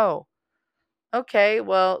like, "Oh, okay."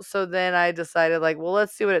 Well, so then I decided like, well,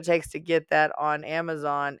 let's see what it takes to get that on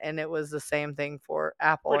Amazon. And it was the same thing for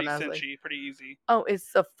Apple. Pretty and I was cinchy, like, pretty easy. Oh,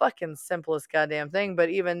 it's the fucking simplest goddamn thing. But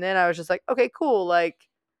even then I was just like, okay, cool. Like,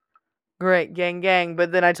 great, gang.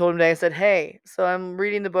 But then I told him today, I said, hey, so I'm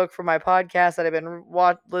reading the book for my podcast that I've been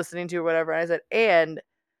listening to or whatever. And I said, and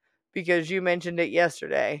because you mentioned it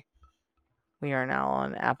yesterday, we are now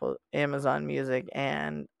on Amazon Music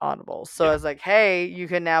and Audible. So I was like, hey, you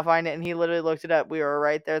can now find it. And he literally looked it up. We were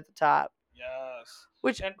right there at the top. Yes.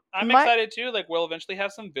 And I'm excited too. Like, we'll eventually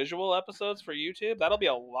have some visual episodes for YouTube. That'll be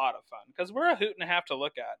a lot of fun because we're a hoot and a half to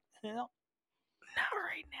look at. Not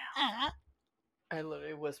right now. I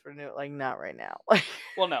literally whispered it like, not right now.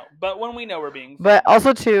 Well, no, but when we know we're being filmed. But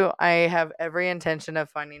also too, I have every intention of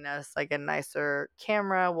finding us like a nicer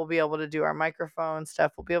camera. We'll be able to do our microphone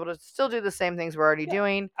stuff. We'll be able to still do the same things we're already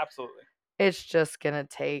doing. Absolutely. It's just gonna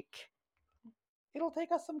take. It'll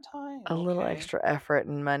take us some time. A little extra effort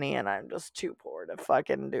and money, and I'm just too poor to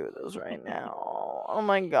fucking do this right now. Oh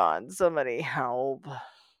my god, somebody help.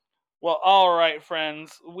 Well, all right,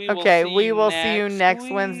 friends. We will see you next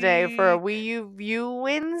Wednesday for a We View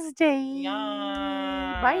Wednesday.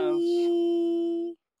 Yes. Bye.